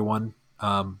say everyone,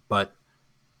 but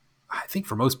I think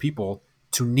for most people,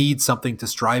 to need something to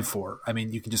strive for. I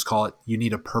mean, you can just call it, you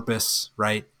need a purpose,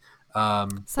 right?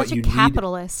 Such a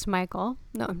capitalist, Michael.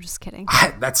 No, I'm just kidding.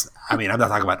 I'm not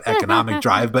talking about economic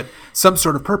drive, but some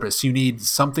sort of purpose. You need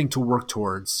something to work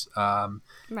towards.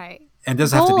 Right. And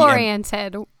doesn't have to be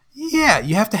goal-oriented. Yeah,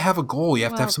 you have to have a goal. You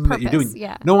have to have something that you're doing.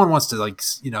 Yeah. No one wants to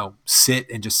sit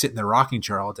in their rocking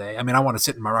chair all day. I mean, I want to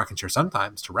sit in my rocking chair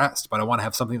sometimes to rest, but I want to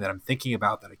have something that I'm thinking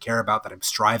about, that I care about, that I'm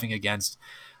striving against.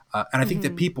 And I think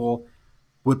that people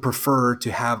would prefer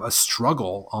to have a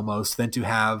struggle almost than to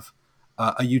have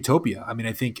a utopia. I mean,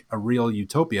 I think a real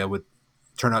utopia would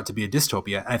turn out to be a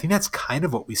dystopia. And I think that's kind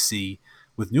of what we see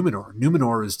with Numenor.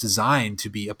 Numenor is designed to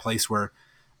be a place where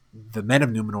the men of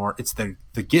Numenor, it's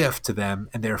the gift to them,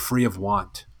 and they're free of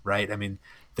want, right? I mean,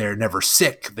 they're never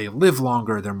sick. They live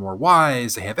longer. They're more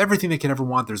wise. They have everything they could ever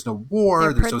want. There's no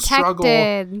war. There's no struggle.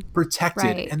 Protected.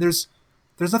 Right. And there's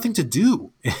nothing to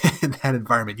do in that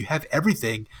environment. You have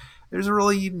everything. There's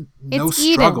really no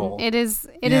struggle. Eden.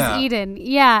 It is Eden.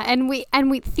 Yeah. And we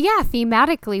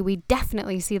thematically, we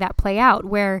definitely see that play out,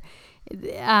 where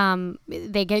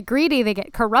they get greedy, they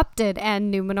get corrupted,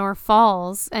 and Numenor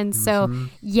falls. And so,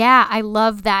 yeah, I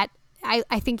love that.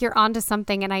 I think you're onto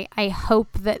something, and I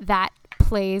hope that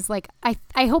plays, like,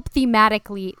 I hope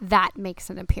thematically that makes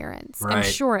an appearance. Right. I'm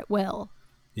sure it will.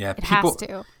 Yeah. It has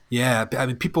to. Yeah. I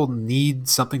mean, people need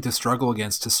something to struggle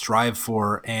against, to strive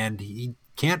for, and he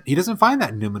doesn't find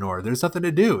that in Numenor. There's nothing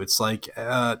to do. It's like,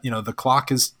 the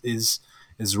clock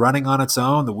is running on its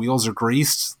own. The wheels are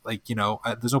greased. Like,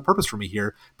 there's no purpose for me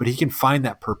here, but he can find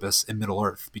that purpose in Middle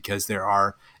Earth, because there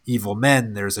are evil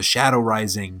men. There's a shadow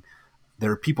rising.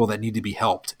 There are people that need to be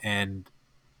helped. And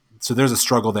so there's a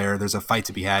struggle there. There's a fight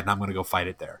to be had, and I'm going to go fight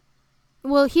it there.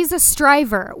 Well, he's a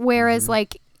striver, whereas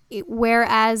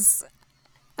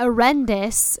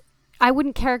Arendis, I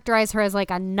wouldn't characterize her as like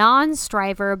a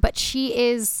non-striver, but she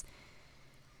is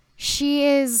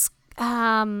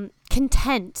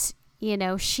content.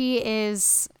 She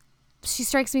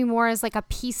strikes me more as like a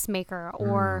peacemaker,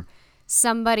 or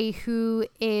somebody who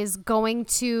is going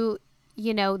to,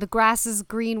 the grass is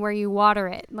green where you water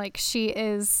it. Like, she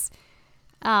is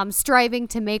striving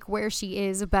to make where she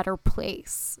is a better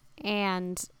place.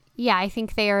 And yeah, I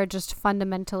think they are just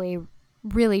fundamentally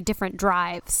really different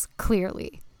drives,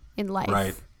 clearly, in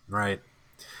life. Right.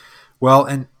 Well,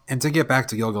 and to get back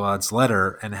to Gil-galad's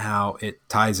letter and how it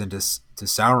ties into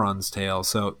Sauron's tale.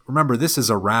 So remember, this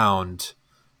is around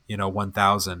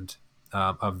 1000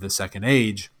 of the Second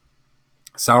Age.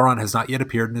 Sauron has not yet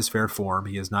appeared in his fair form.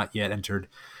 He has not yet entered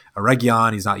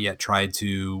Eregion. He's not yet tried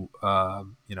to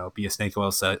be a snake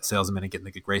oil salesman and get in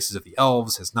the good graces of the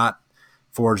elves. Has not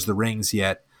forged the rings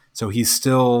yet. So he's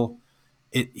still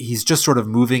he's just sort of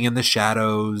moving in the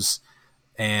shadows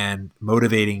and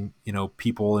motivating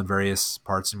people in various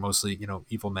parts, and mostly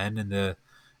evil men in the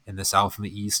south and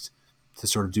the east, to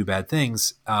sort of do bad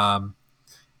things.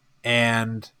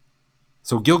 And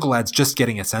so Gil-galad's just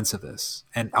getting a sense of this,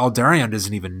 and Aldarion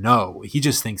doesn't even know. He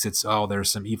just thinks it's,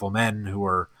 there's some evil men who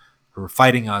are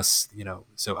fighting us.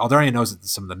 So Aldarion knows that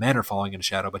some of the men are falling into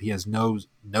shadow, but he has no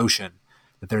notion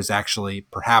that there's actually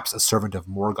perhaps a servant of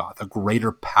Morgoth, a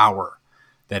greater power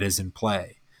that is in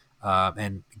play.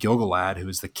 And Gil-galad, who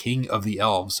is the king of the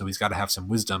elves, so he's got to have some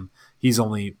wisdom, he's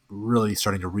only really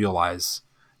starting to realize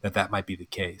that might be the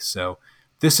case. So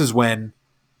this is when,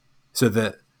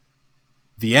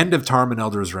 the end of Tarm and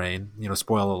Eldar's reign,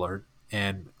 spoiler alert,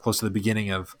 and close to the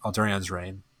beginning of Aldarion's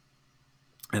reign,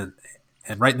 and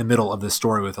right in the middle of this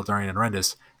story with Eldarion and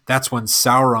Arendis, that's when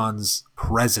Sauron's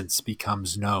presence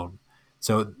becomes known.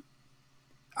 So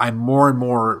I'm more and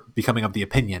more becoming of the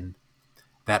opinion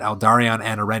that Aldarion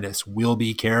and Arendis will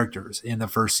be characters in the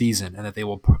first season, and that they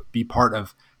will be part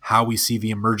of how we see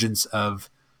the reemergence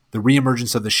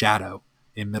of the shadow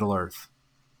in Middle Earth.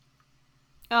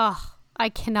 Oh, I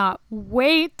cannot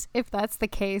wait if that's the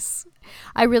case.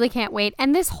 I really can't wait.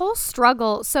 And this whole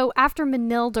struggle, so after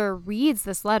Manildr reads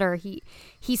this letter,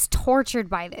 he's tortured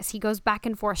by this. He goes back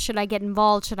and forth. Should I get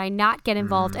involved? Should I not get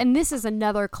involved? And this is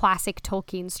another classic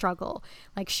Tolkien struggle.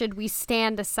 Like, should we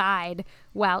stand aside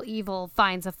while evil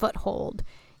finds a foothold?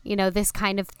 this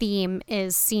kind of theme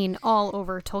is seen all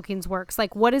over Tolkien's works.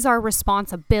 Like, what is our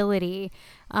responsibility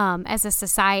as a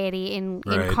society in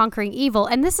Right. conquering evil?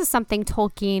 And this is something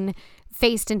Tolkien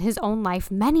faced in his own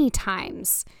life many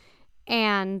times.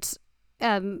 And,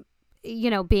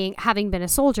 having been a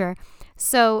soldier.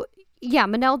 So, yeah,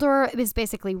 Meneldor is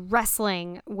basically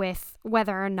wrestling with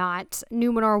whether or not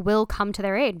Numenor will come to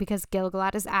their aid, because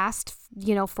Gil-galad has asked,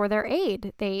 for their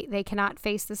aid. They cannot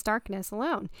face this darkness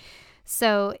alone.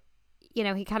 So,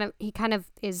 he kind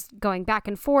of is going back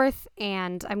and forth,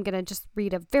 and I'm going to just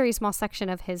read a very small section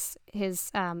of his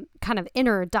kind of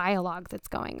inner dialogue that's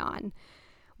going on.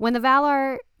 When the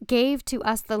Valar gave to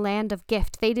us the land of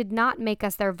gift, they did not make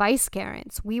us their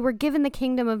vicegerents. We were given the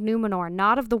kingdom of Numenor,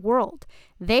 not of the world.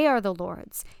 They are the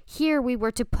lords. Here we were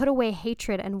to put away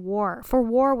hatred and war, for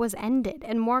war was ended,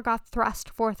 and Morgoth thrust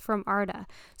forth from Arda.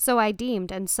 So I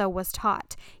deemed, and so was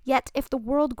taught. Yet if the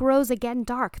world grows again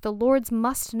dark, the lords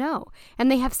must know,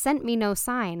 and they have sent me no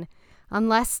sign,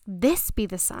 unless this be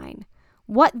the sign.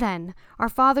 What then? Our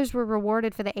fathers were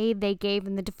rewarded for the aid they gave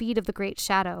in the defeat of the Great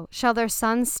Shadow. Shall their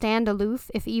sons stand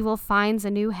aloof if evil finds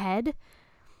a new head?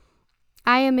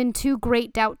 I am in too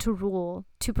great doubt to rule,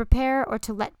 to prepare or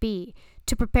to let be,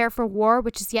 to prepare for war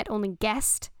which is yet only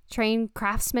guessed, train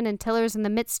craftsmen and tillers in the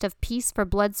midst of peace for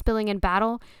blood spilling and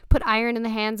battle, put iron in the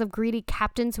hands of greedy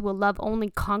captains who will love only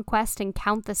conquest and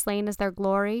count the slain as their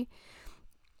glory.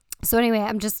 So anyway,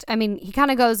 he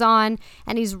kind of goes on,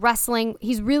 and he's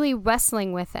really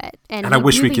wrestling with it. And I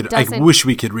wish we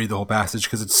could read the whole passage,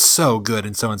 because it's so good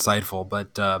and so insightful.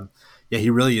 But he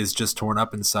really is just torn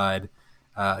up inside,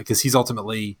 because he's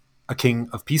ultimately a king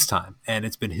of peacetime, and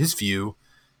it's been his view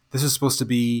this is supposed to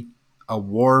be a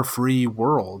war-free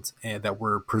world that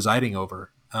we're presiding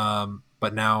over.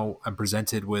 But now I'm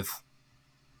presented with,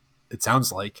 it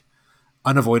sounds like,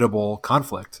 unavoidable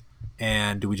conflict.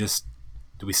 And do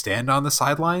we stand on the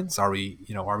sidelines? Are we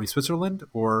Switzerland,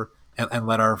 and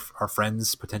let our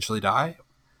friends potentially die?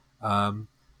 Doesn't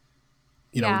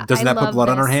that put blood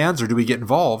on our hands, or do we get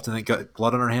involved and then get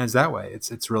blood on our hands that way?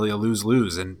 It's really a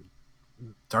lose-lose, and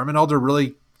Darman Elder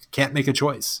really can't make a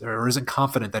choice, or isn't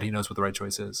confident that he knows what the right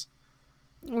choice is.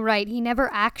 Right. He never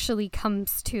actually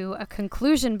comes to a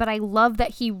conclusion, but I love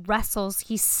that he wrestles.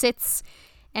 He sits,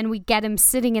 and we get him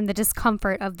sitting in the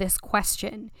discomfort of this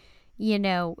question,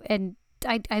 and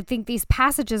I think these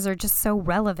passages are just so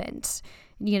relevant.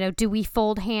 Do we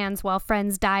fold hands while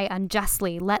friends die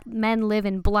unjustly? Let men live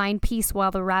in blind peace while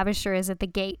the ravisher is at the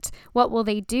gate. What will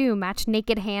they do? Match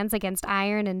naked hands against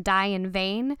iron and die in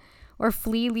vain? Or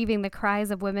flee, leaving the cries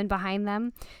of women behind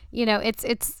them? It's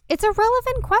a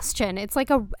relevant question. It's like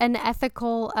an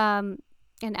ethical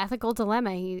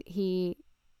dilemma he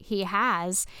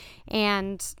has,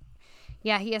 and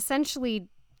he essentially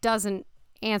doesn't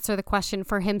answer the question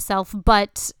for himself,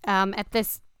 but at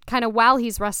this kind of, while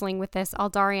he's wrestling with this,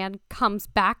 Aldarion comes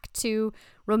back to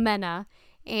Romena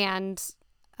and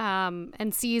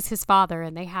sees his father,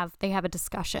 and they have a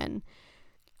discussion.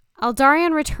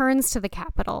 Aldarion returns to the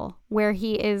capital, where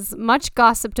he is much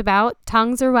gossiped about.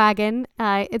 Tongues are wagging.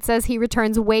 It says he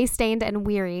returns way-stained and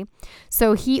weary.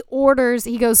 So he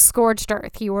goes scorched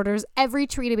earth. He orders every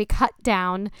tree to be cut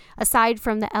down, aside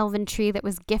from the elven tree that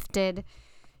was gifted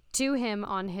to him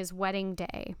on his wedding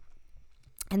day,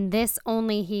 and this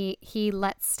only he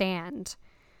lets stand.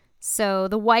 So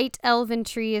the white elven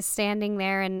tree is standing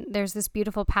there, and there's this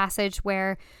beautiful passage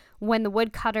where, when the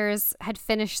woodcutters had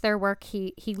finished their work,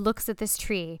 he looks at this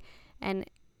tree, and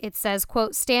it says,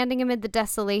 quote, standing amid the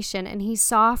desolation, and he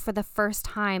saw for the first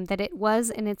time that it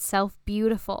was in itself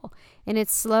beautiful. In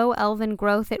its slow elven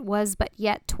growth it was but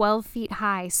yet 12 feet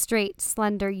high, straight,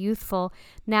 slender, youthful,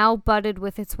 now budded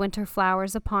with its winter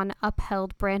flowers upon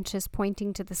upheld branches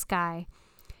pointing to the sky.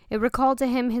 It recalled to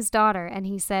him his daughter, and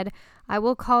he said, I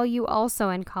will call you also,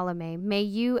 Encalame. May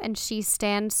you and she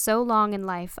stand so long in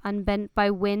life, unbent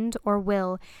by wind or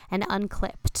will, and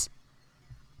unclipped.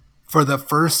 For the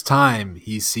first time,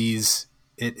 he sees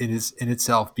it is in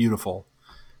itself beautiful.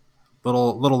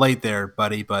 Little late there,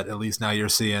 buddy, but at least now you're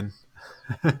seeing.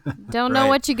 Don't know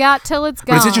what you got till it's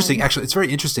gone. But it's interesting. Actually, it's very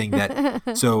interesting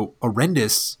that so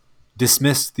Orendis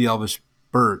dismissed the Elvish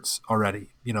birds already.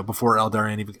 Before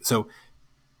Eldarion even. So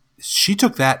she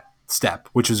took that step,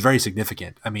 which was very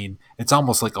significant. I mean, it's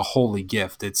almost like a holy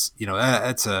gift. It's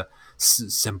that's a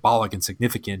symbolic and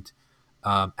significant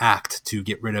act to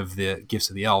get rid of the gifts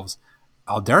of the elves.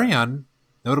 Aldarion,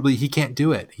 notably, he can't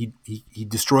do it. He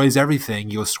destroys everything.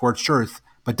 He goes scorched earth,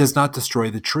 but does not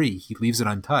destroy the tree. He leaves it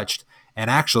untouched. And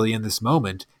actually, in this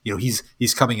moment,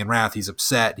 he's coming in wrath. He's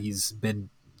upset. He's been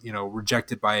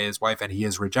rejected by his wife, and he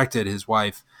has rejected his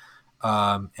wife.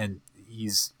 And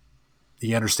he's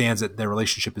he understands that their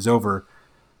relationship is over.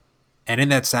 And in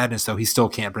that sadness, though, he still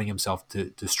can't bring himself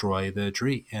to destroy the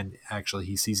tree. And actually,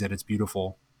 he sees that it's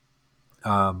beautiful.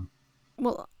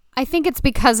 Well, I think it's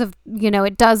because of,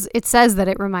 it says that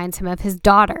it reminds him of his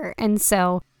daughter. And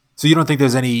so you don't think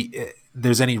there's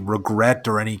any regret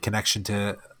or any connection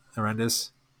to Arendis?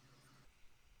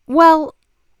 Well,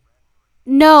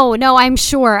 no, I'm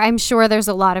sure there's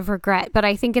a lot of regret, but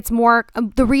I think it's more,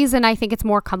 the reason I think it's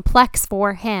more complex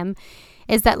for him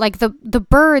is that like the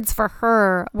birds for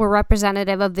her were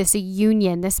representative of this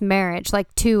union, this marriage,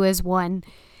 like two as one.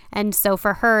 And so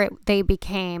for her, they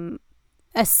became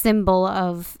a symbol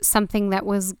of something that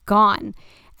was gone.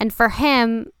 And for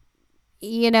him,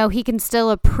 he can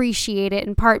still appreciate it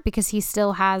in part because he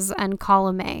still has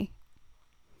Ankalame.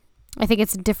 I think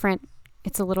it's different.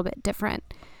 It's a little bit different.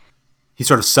 He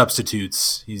sort of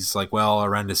substitutes. He's like, well,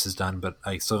 Arendis is done, but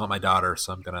I still got my daughter,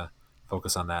 so I'm going to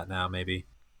focus on that now, maybe.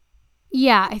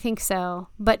 Yeah, I think so.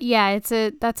 But yeah,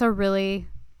 that's a really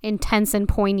intense and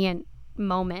poignant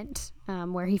moment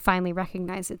where he finally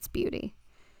recognized its beauty.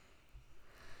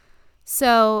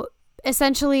 So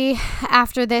essentially,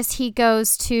 after this, he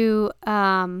goes to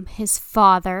his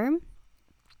father,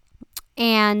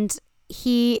 and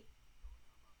he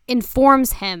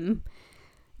informs him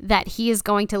that he is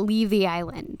going to leave the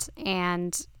island,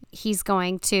 and he's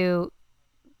going to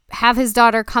have his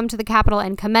daughter come to the capital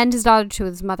and commend his daughter to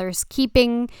his mother's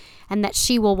keeping, and that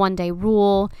she will one day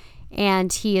rule.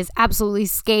 And he is absolutely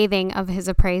scathing of his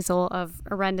appraisal of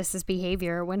Arendis'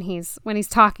 behavior when he's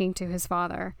talking to his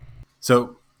father.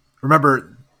 So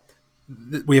remember,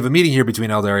 we have a meeting here between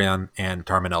Eldarion and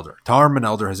Tarman Elder. Tarman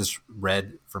Elder has just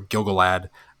read from Gil-galad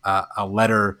a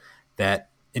letter that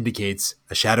indicates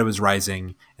a shadow is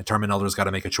rising, and Tarman Elder's got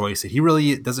to make a choice that he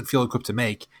really doesn't feel equipped to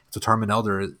make. So Tarman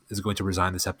Elder is going to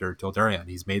resign the scepter to Eldarion.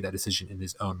 He's made that decision in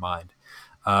his own mind.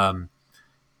 And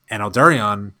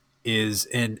Eldarion is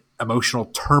in emotional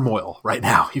turmoil right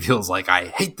now. He feels like, I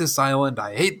hate this island,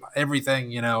 I hate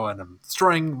everything, and I'm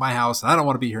destroying my house, and I don't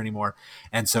want to be here anymore.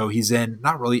 And so he's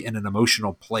not really in an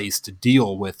emotional place to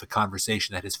deal with the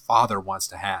conversation that his father wants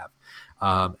to have.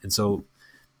 And so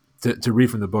to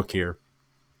read from the book here,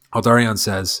 Eldarion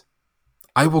says,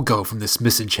 I will go from this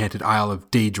misenchanted isle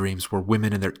of daydreams where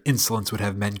women and their insolence would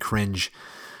have men cringe.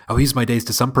 I'll use my days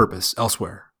to some purpose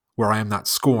elsewhere, where I am not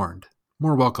scorned,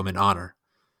 more welcome in honor.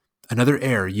 Another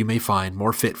heir you may find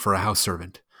more fit for a house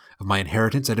servant. Of my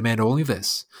inheritance I demand only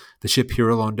this, the ship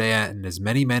Hirulondea and as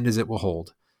many men as it will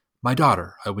hold. My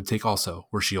daughter I would take also,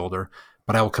 were she older,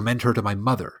 but I will commend her to my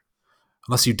mother.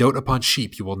 Unless you dote upon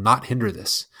sheep, you will not hinder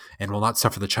this, and will not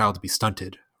suffer the child to be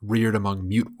stunted, reared among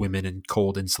mute women in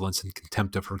cold insolence and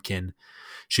contempt of her kin.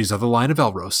 She is of the line of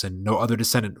Elros, and no other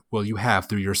descendant will you have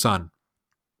through your son.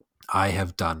 I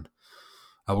have done.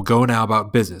 I will go now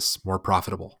about business more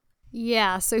profitable.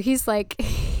 Yeah, so he's like,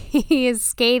 he is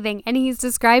scathing, and he's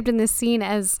described in this scene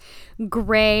as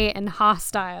gray and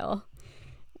hostile.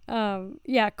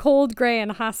 Cold, gray,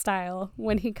 and hostile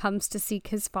when he comes to seek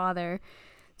his father.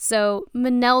 So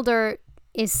Menelder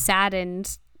is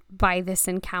saddened by this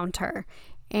encounter,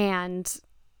 and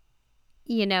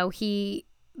he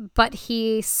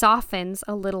softens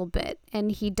a little bit, and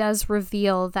he does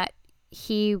reveal that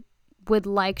he would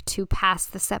like to pass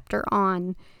the scepter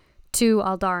on to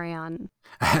Eldarion.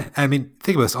 I mean,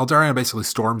 think about this. Eldarion basically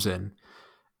storms in,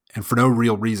 and for no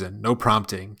real reason, no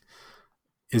prompting,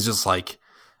 is just like,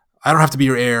 I don't have to be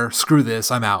your heir. Screw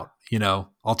this. I'm out.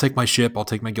 I'll take my ship. I'll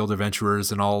take my guild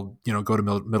adventurers, and I'll, go to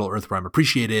Middle Earth where I'm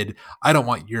appreciated. I don't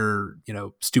want your,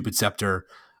 stupid scepter.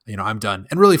 I'm done.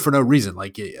 And really for no reason.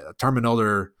 Like, Tarman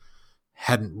Elder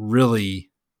hadn't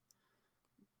really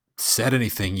said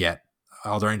anything yet.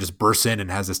 Eldarion just bursts in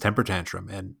and has this temper tantrum.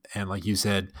 And like you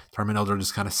said, Tarman Elder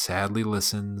just kind of sadly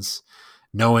listens,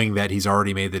 knowing that he's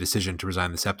already made the decision to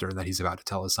resign the scepter and that he's about to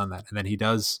tell his son that. And then he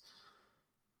does.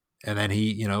 And then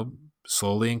he,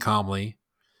 slowly and calmly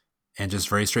and just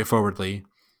very straightforwardly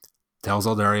tells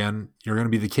Eldarion, you're going to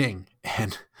be the king.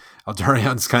 And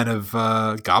Eldarion's kind of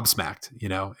gobsmacked.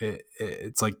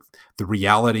 It's like the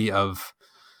reality of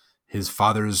his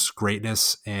father's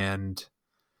greatness and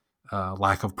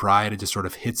lack of pride. It just sort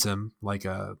of hits him like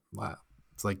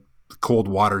it's like cold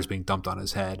water is being dumped on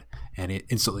his head, and it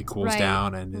instantly cools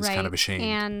down and is kind of ashamed.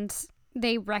 And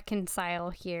they reconcile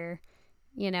here,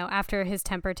 after his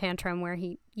temper tantrum where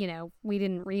he, we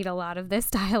didn't read a lot of this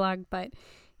dialogue, but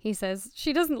he says,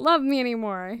 she doesn't love me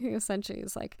anymore. He essentially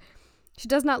is like, She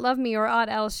does not love me or aught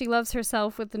else. She loves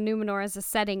herself with the Numenor as a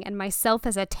setting, and myself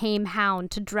as a tame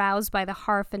hound to drowse by the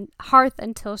hearth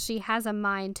until she has a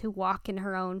mind to walk in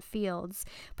her own fields.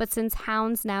 But since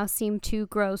hounds now seem too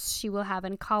gross, she will have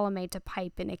an columnate to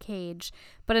pipe in a cage.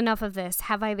 But enough of this.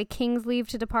 Have I the king's leave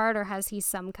to depart, or has he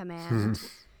some command?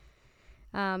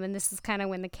 And this is kind of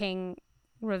when the king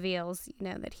reveals,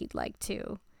 that he'd like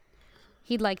to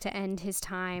end his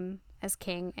time as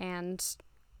king, and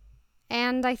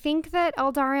I think that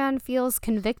Eldarion feels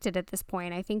convicted at this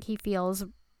point. I think he feels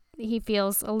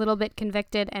a little bit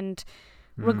convicted and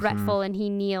regretful, and he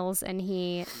kneels and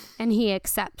he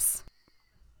accepts.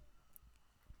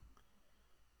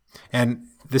 And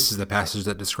this is the passage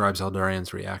that describes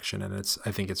Eldarion's reaction, and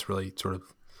I think it's really sort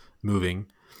of moving.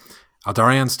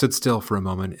 Eldarion stood still for a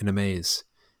moment in amaze.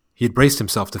 He had braced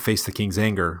himself to face the king's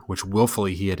anger, which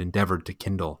willfully he had endeavored to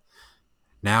kindle.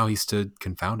 Now he stood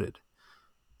confounded.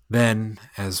 Then,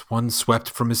 as one swept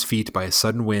from his feet by a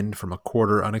sudden wind from a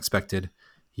quarter unexpected,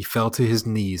 he fell to his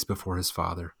knees before his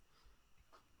father.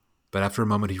 But after a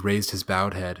moment he raised his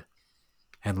bowed head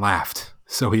and laughed,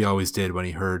 so he always did when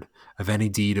he heard of any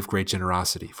deed of great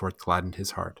generosity, for it gladdened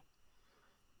his heart.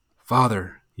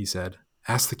 "Father," he said,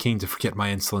 "ask the king to forget my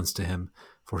insolence to him,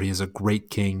 for he is a great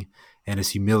king, and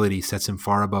his humility sets him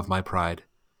far above my pride.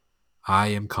 I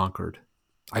am conquered.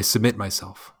 I submit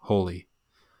myself wholly.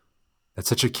 That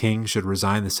such a king should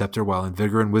resign the scepter while in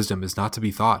vigor and wisdom is not to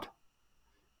be thought."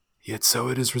 "Yet so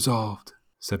it is resolved,"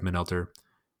 said Menelder.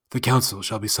 "The council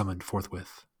shall be summoned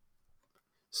forthwith."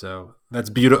 So that's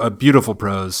a beautiful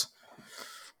prose.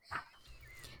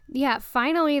 Yeah,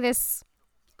 finally this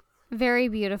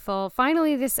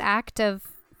act of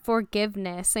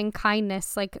forgiveness and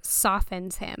kindness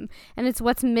softens him, and it's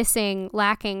what's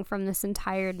lacking from this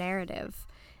entire narrative.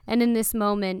 And in this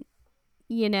moment,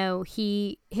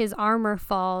 his armor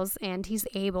falls and he's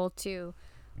able to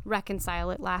reconcile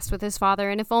at last with his father.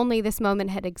 And if only this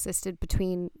moment had existed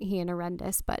between he and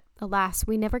Arendis, but alas,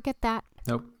 we never get that.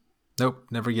 Nope,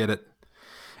 never get it.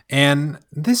 And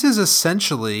this is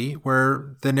essentially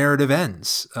where the narrative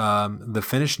ends, the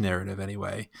finished narrative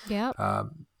anyway. Yeah.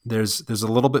 There's a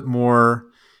little bit more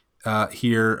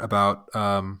here about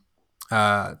so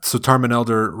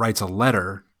Tarmanelder writes a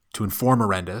letter to inform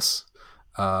Arendis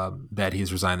that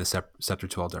he's resigned the scepter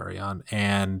to Eldarion,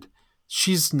 and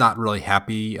she's not really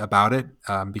happy about it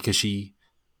because she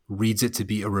reads it to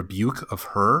be a rebuke of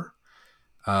her.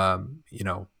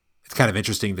 It's kind of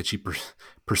interesting that she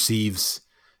perceives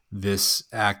this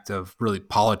act of really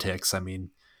politics. I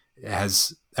mean, it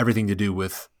has everything to do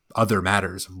with other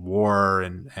matters of war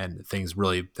and things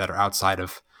really that are outside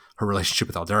of her relationship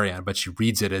with Eldarion, but she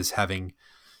reads it as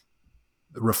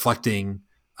reflecting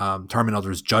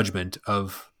Tarmanelder's judgment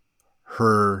of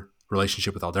her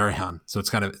relationship with Eldarion. So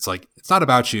it's not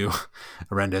about you,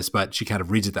 Arendis, but she kind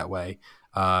of reads it that way.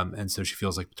 And so she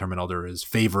feels like Tarmanelder is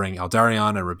favoring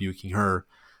Eldarion and rebuking her.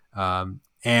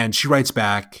 And she writes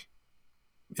back,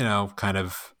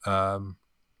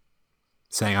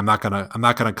 saying, I'm not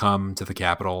gonna come to the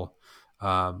capital,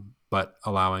 but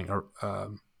allowing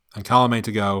Ancalame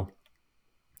to go.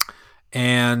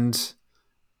 And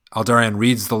Eldarion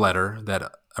reads the letter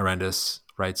that Arendis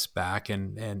writes back,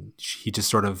 and he just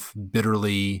sort of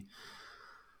bitterly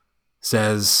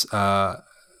says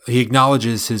he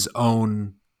acknowledges his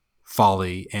own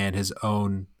folly and his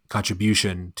own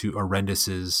contribution to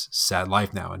Arendis's sad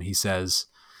life now, and he says,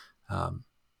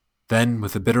 then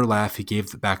with a bitter laugh he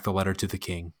gave back the letter to the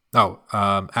king.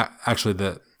 Actually,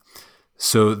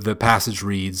 the passage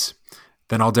reads,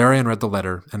 "Then Eldarion read the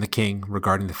letter, and the king,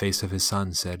 regarding the face of his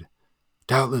son, said,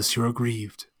 'Doubtless you are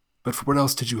grieved, but for what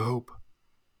else did you hope?'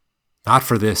 'Not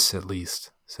for this, at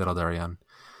least,' said Eldarion.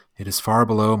 'It is far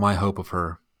below my hope of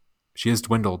her. She has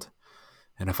dwindled,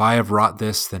 and if I have wrought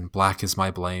this, then black is my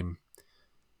blame.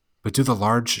 But do the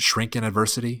large shrink in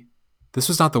adversity? This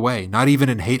was not the way, not even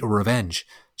in hate or revenge.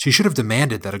 She should have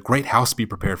demanded that a great house be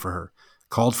prepared for her,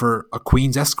 called for a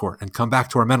queen's escort, and come back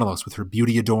to Armenelos with her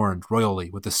beauty adorned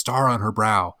royally, with a star on her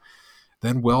brow.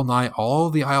 Then well nigh all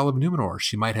the Isle of Numenor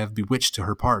she might have bewitched to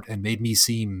her part, and made me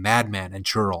seem madman and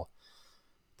churl.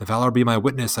 The Valar be my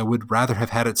witness, I would rather have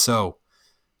had it so.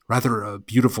 Rather a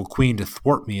beautiful queen to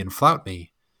thwart me and flout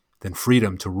me, than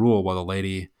freedom to rule while the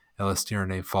lady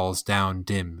Elestirne falls down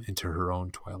dim into her own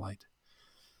twilight.'"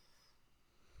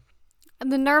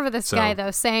 And the nerve of this guy,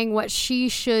 though, saying what she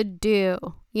should do.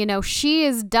 She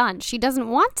is done. She doesn't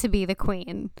want to be the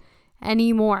queen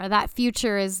anymore. That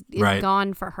future is right.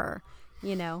 Gone for her,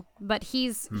 But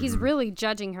he's really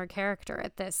judging her character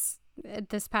at this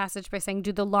this passage by saying,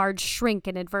 do the large shrink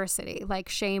in adversity? Like,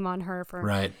 shame on her for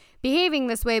Right. behaving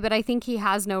this way, but I think he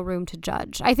has no room to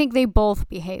judge. I think they both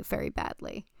behave very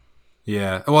badly.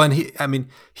 Yeah. Well, and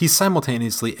he's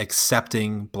simultaneously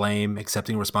accepting blame,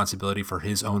 accepting responsibility for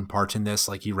his own part in this.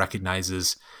 Like, he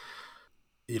recognizes,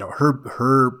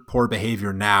 her poor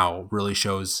behavior now really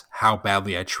shows how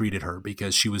badly I treated her,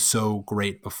 because she was so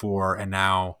great before, and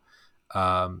now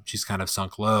she's kind of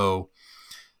sunk low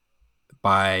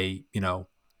by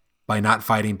not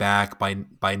fighting back,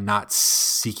 by not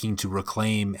seeking to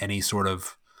reclaim any sort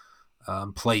of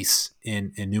place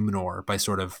in Numenor, by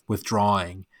sort of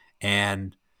withdrawing.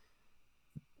 And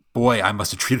boy, I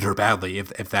must have treated her badly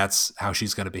if that's how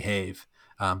she's going to behave.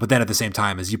 But then at the same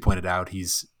time, as you pointed out,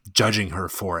 he's judging her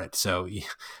for it. So,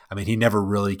 he never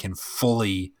really can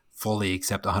fully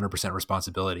accept 100%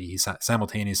 responsibility. He's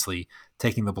simultaneously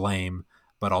taking the blame,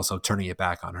 but also turning it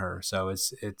back on her. So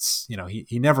it's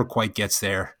he never quite gets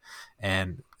there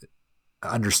and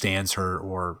understands her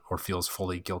or feels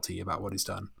fully guilty about what he's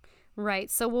done.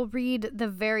 Right. So we'll read the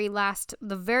very last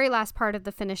part of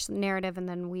the finished narrative, and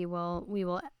then we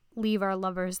will leave our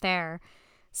lovers there.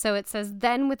 So it says,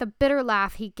 "Then with a bitter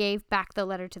laugh he gave back the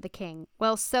letter to the king.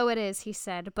 'Well, so it is,' he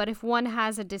said, 'but if one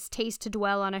has a distaste to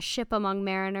dwell on a ship among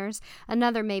mariners,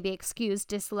 another may be excused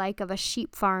dislike of a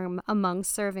sheep farm among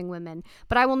serving women.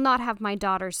 But I will not have my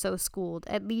daughter so schooled.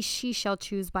 At least she shall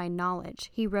choose by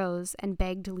knowledge.' He rose and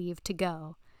begged leave to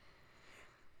go."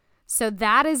 So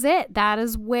that is it. That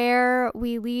is where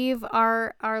we leave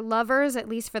our lovers, at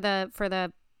least for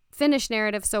the finished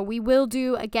narrative. So we will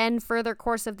do, again, further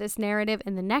course of this narrative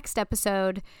in the next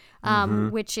episode,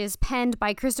 which is penned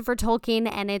by Christopher Tolkien,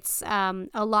 and it's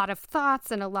a lot of thoughts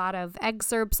and a lot of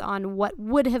excerpts on what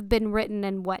would have been written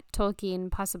and what Tolkien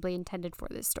possibly intended for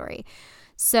this story.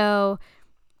 So...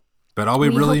 But all we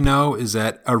really know is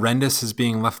that Arendis is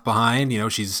being left behind.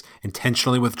 She's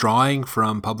intentionally withdrawing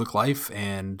from public life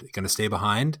and going to stay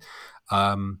behind.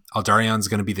 Aldarion's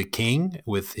going to be the king,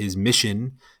 with his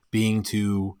mission being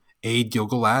to aid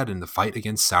Gil-galad in the fight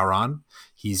against Sauron.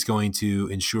 He's going to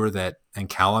ensure that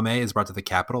Encalame is brought to the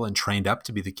capital and trained up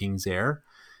to be the king's heir.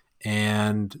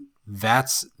 And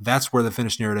that's where the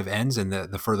finished narrative ends, and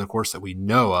the further course that we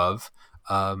know of,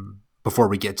 before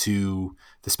we get to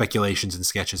the speculations and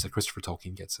sketches that Christopher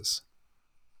Tolkien gets us.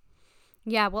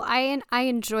 Yeah, well, I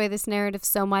enjoy this narrative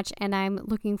so much, and I'm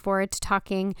looking forward to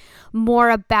talking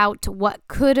more about what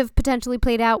could have potentially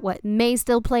played out, what may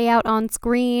still play out on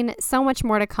screen. So much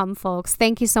more to come, folks.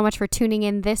 Thank you so much for tuning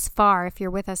in this far, if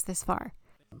you're with us this far.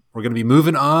 We're going to be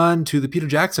moving on to the Peter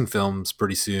Jackson films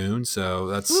pretty soon, so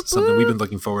that's something we've been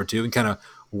looking forward to and kind of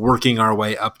working our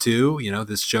way up to.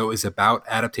 This show is about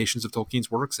adaptations of Tolkien's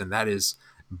works, and that is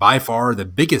by far the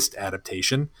biggest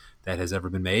adaptation that has ever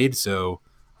been made. So,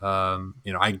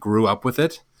 I grew up with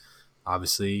it.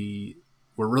 Obviously,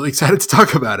 we're really excited to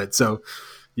talk about it. So,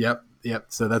 yep.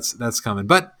 So that's coming.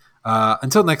 But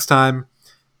until next time,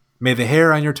 may the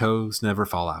hair on your toes never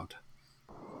fall out.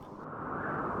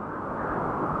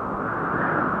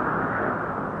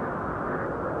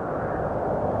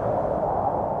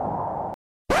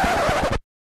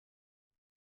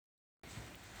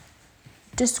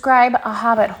 Describe a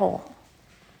hobbit hole.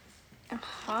 A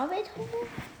hobbit hole?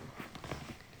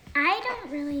 I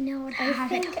don't really know what a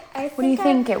hobbit hole is. What do you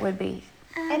think it would be?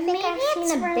 I think I've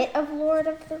seen a bit of Lord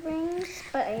of the Rings,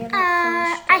 but I haven't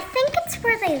finished it. I think it's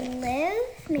where they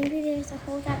live. Maybe there's a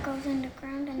hole that goes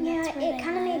underground, and that's where they live. Yeah, it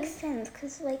kind of makes sense,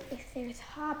 because, if there's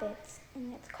hobbits,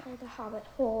 and it's called a hobbit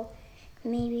hole,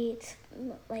 maybe it's,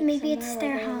 maybe it's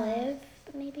their where they home. live,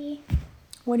 maybe.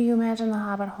 What do you imagine the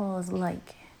hobbit hole is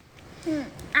like?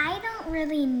 I don't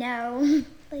really know.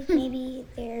 Maybe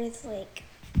there's,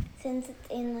 since it's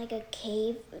in, a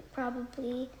cave,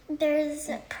 probably. There's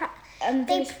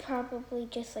There's probably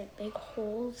just, big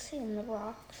holes in the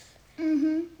rocks.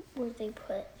 Where they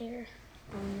put their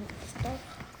stuff.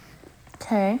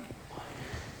 Okay.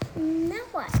 Now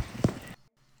what?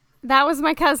 That was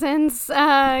my cousin's kids.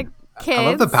 I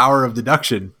love the power of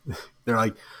deduction. They're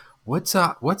like, what's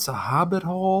a hobbit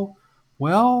hole?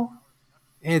 Well,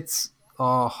 it's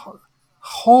a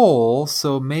hole,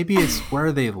 so maybe it's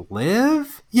where they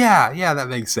live? Yeah, that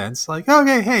makes sense.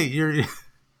 Okay, hey, you're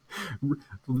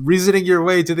reasoning your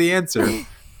way to the answer.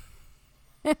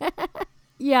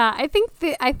 Yeah, I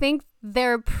think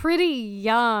they're pretty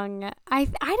young. I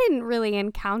didn't really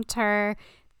encounter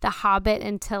The Hobbit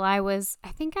until I was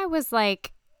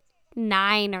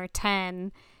 9 or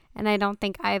 10, and I don't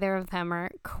think either of them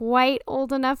are quite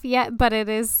old enough yet, but it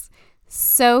is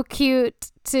so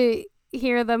cute to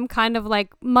hear them kind of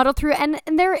muddle through, and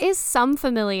there is some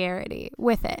familiarity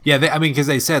with it. Yeah, because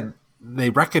they said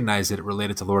they recognized that it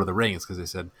related to Lord of the Rings because they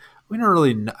said, I don't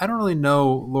really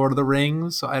know Lord of the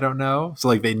Rings, so I don't know. So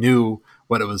like they knew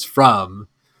what it was from,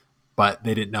 but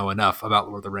they didn't know enough about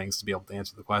Lord of the Rings to be able to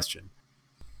answer the question.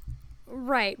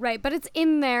 Right. But it's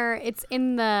in their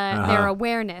their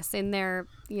awareness, in their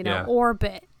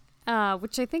orbit,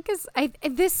 which I think is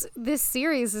this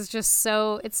series is just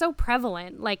it's so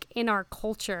prevalent, like in our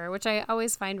culture, which I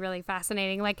always find really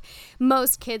fascinating. Like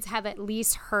most kids have at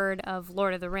least heard of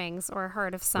Lord of the Rings or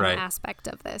heard of some aspect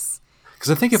of this.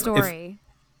 Because I think story.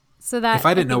 If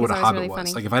I didn't know what a hobbit was,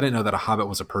 funny. like if I didn't know that a hobbit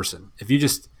was a person, if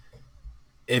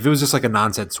it was just like a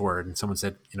nonsense word and someone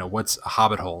said, what's a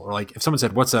hobbit hole? Or like if someone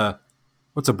said, what's a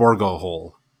Borgo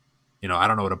hole? I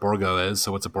don't know what a Borgo is.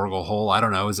 So what's a Borgo hole? I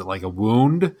don't know. Is it like a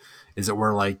wound? Is it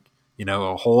where like,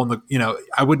 a hole in the,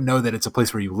 I wouldn't know that it's a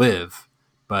place where you live,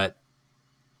 but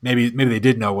maybe they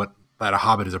did know that a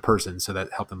hobbit is a person. So that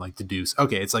helped them like deduce,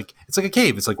 okay, it's like a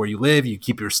cave. It's like where you live, you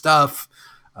keep your stuff,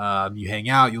 you hang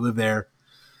out, you live there.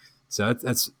 So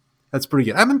that's pretty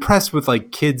good. I'm impressed with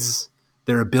like kids,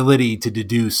 their ability to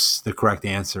deduce the correct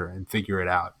answer and figure it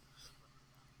out.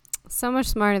 So much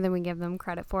smarter than we give them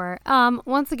credit for.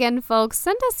 Once again, folks,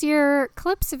 send us your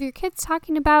clips of your kids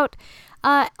talking about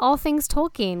all things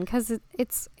Tolkien, because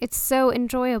it's so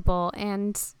enjoyable,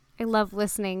 and I love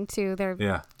listening to their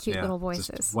cute little voices.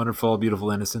 Just wonderful,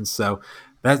 beautiful innocence. So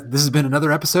this has been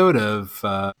another episode of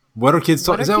What Are Kids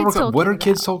Talking About? What are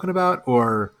kids talking about?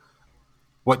 Or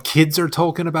what kids are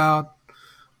talking about?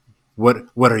 What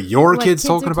are your kids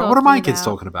talking about? What are my kids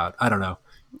talking about? I don't know.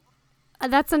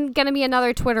 That's going to be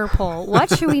another Twitter poll. What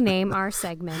should we name our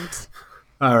segment?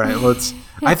 All right.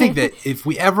 I think that if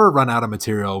we ever run out of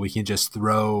material, we can do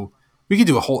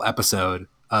a whole episode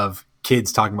of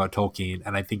kids talking about Tolkien.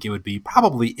 And I think it would be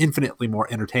probably infinitely more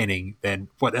entertaining than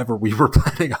whatever we were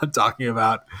planning on talking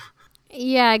about.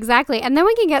 Yeah, exactly. And then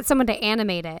we can get someone to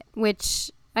animate it,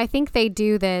 which I think they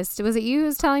do this. Was it you who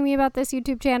was telling me about this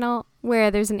YouTube channel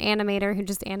where there's an animator who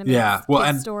just animates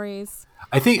kids' stories?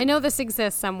 I know this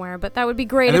exists somewhere, but that would be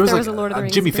great if there was a Lord of the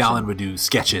Rings Jimmy edition. Fallon would do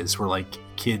sketches where like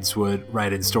kids would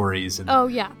write in stories. And,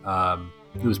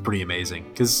 it was pretty amazing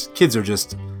because kids are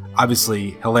just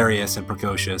obviously hilarious and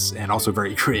precocious and also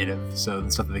very creative. So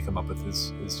the stuff that they come up with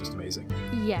is just amazing.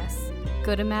 Yes,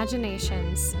 good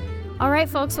imaginations. All right,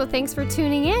 folks. Well, thanks for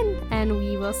tuning in, and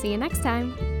we will see you next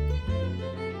time.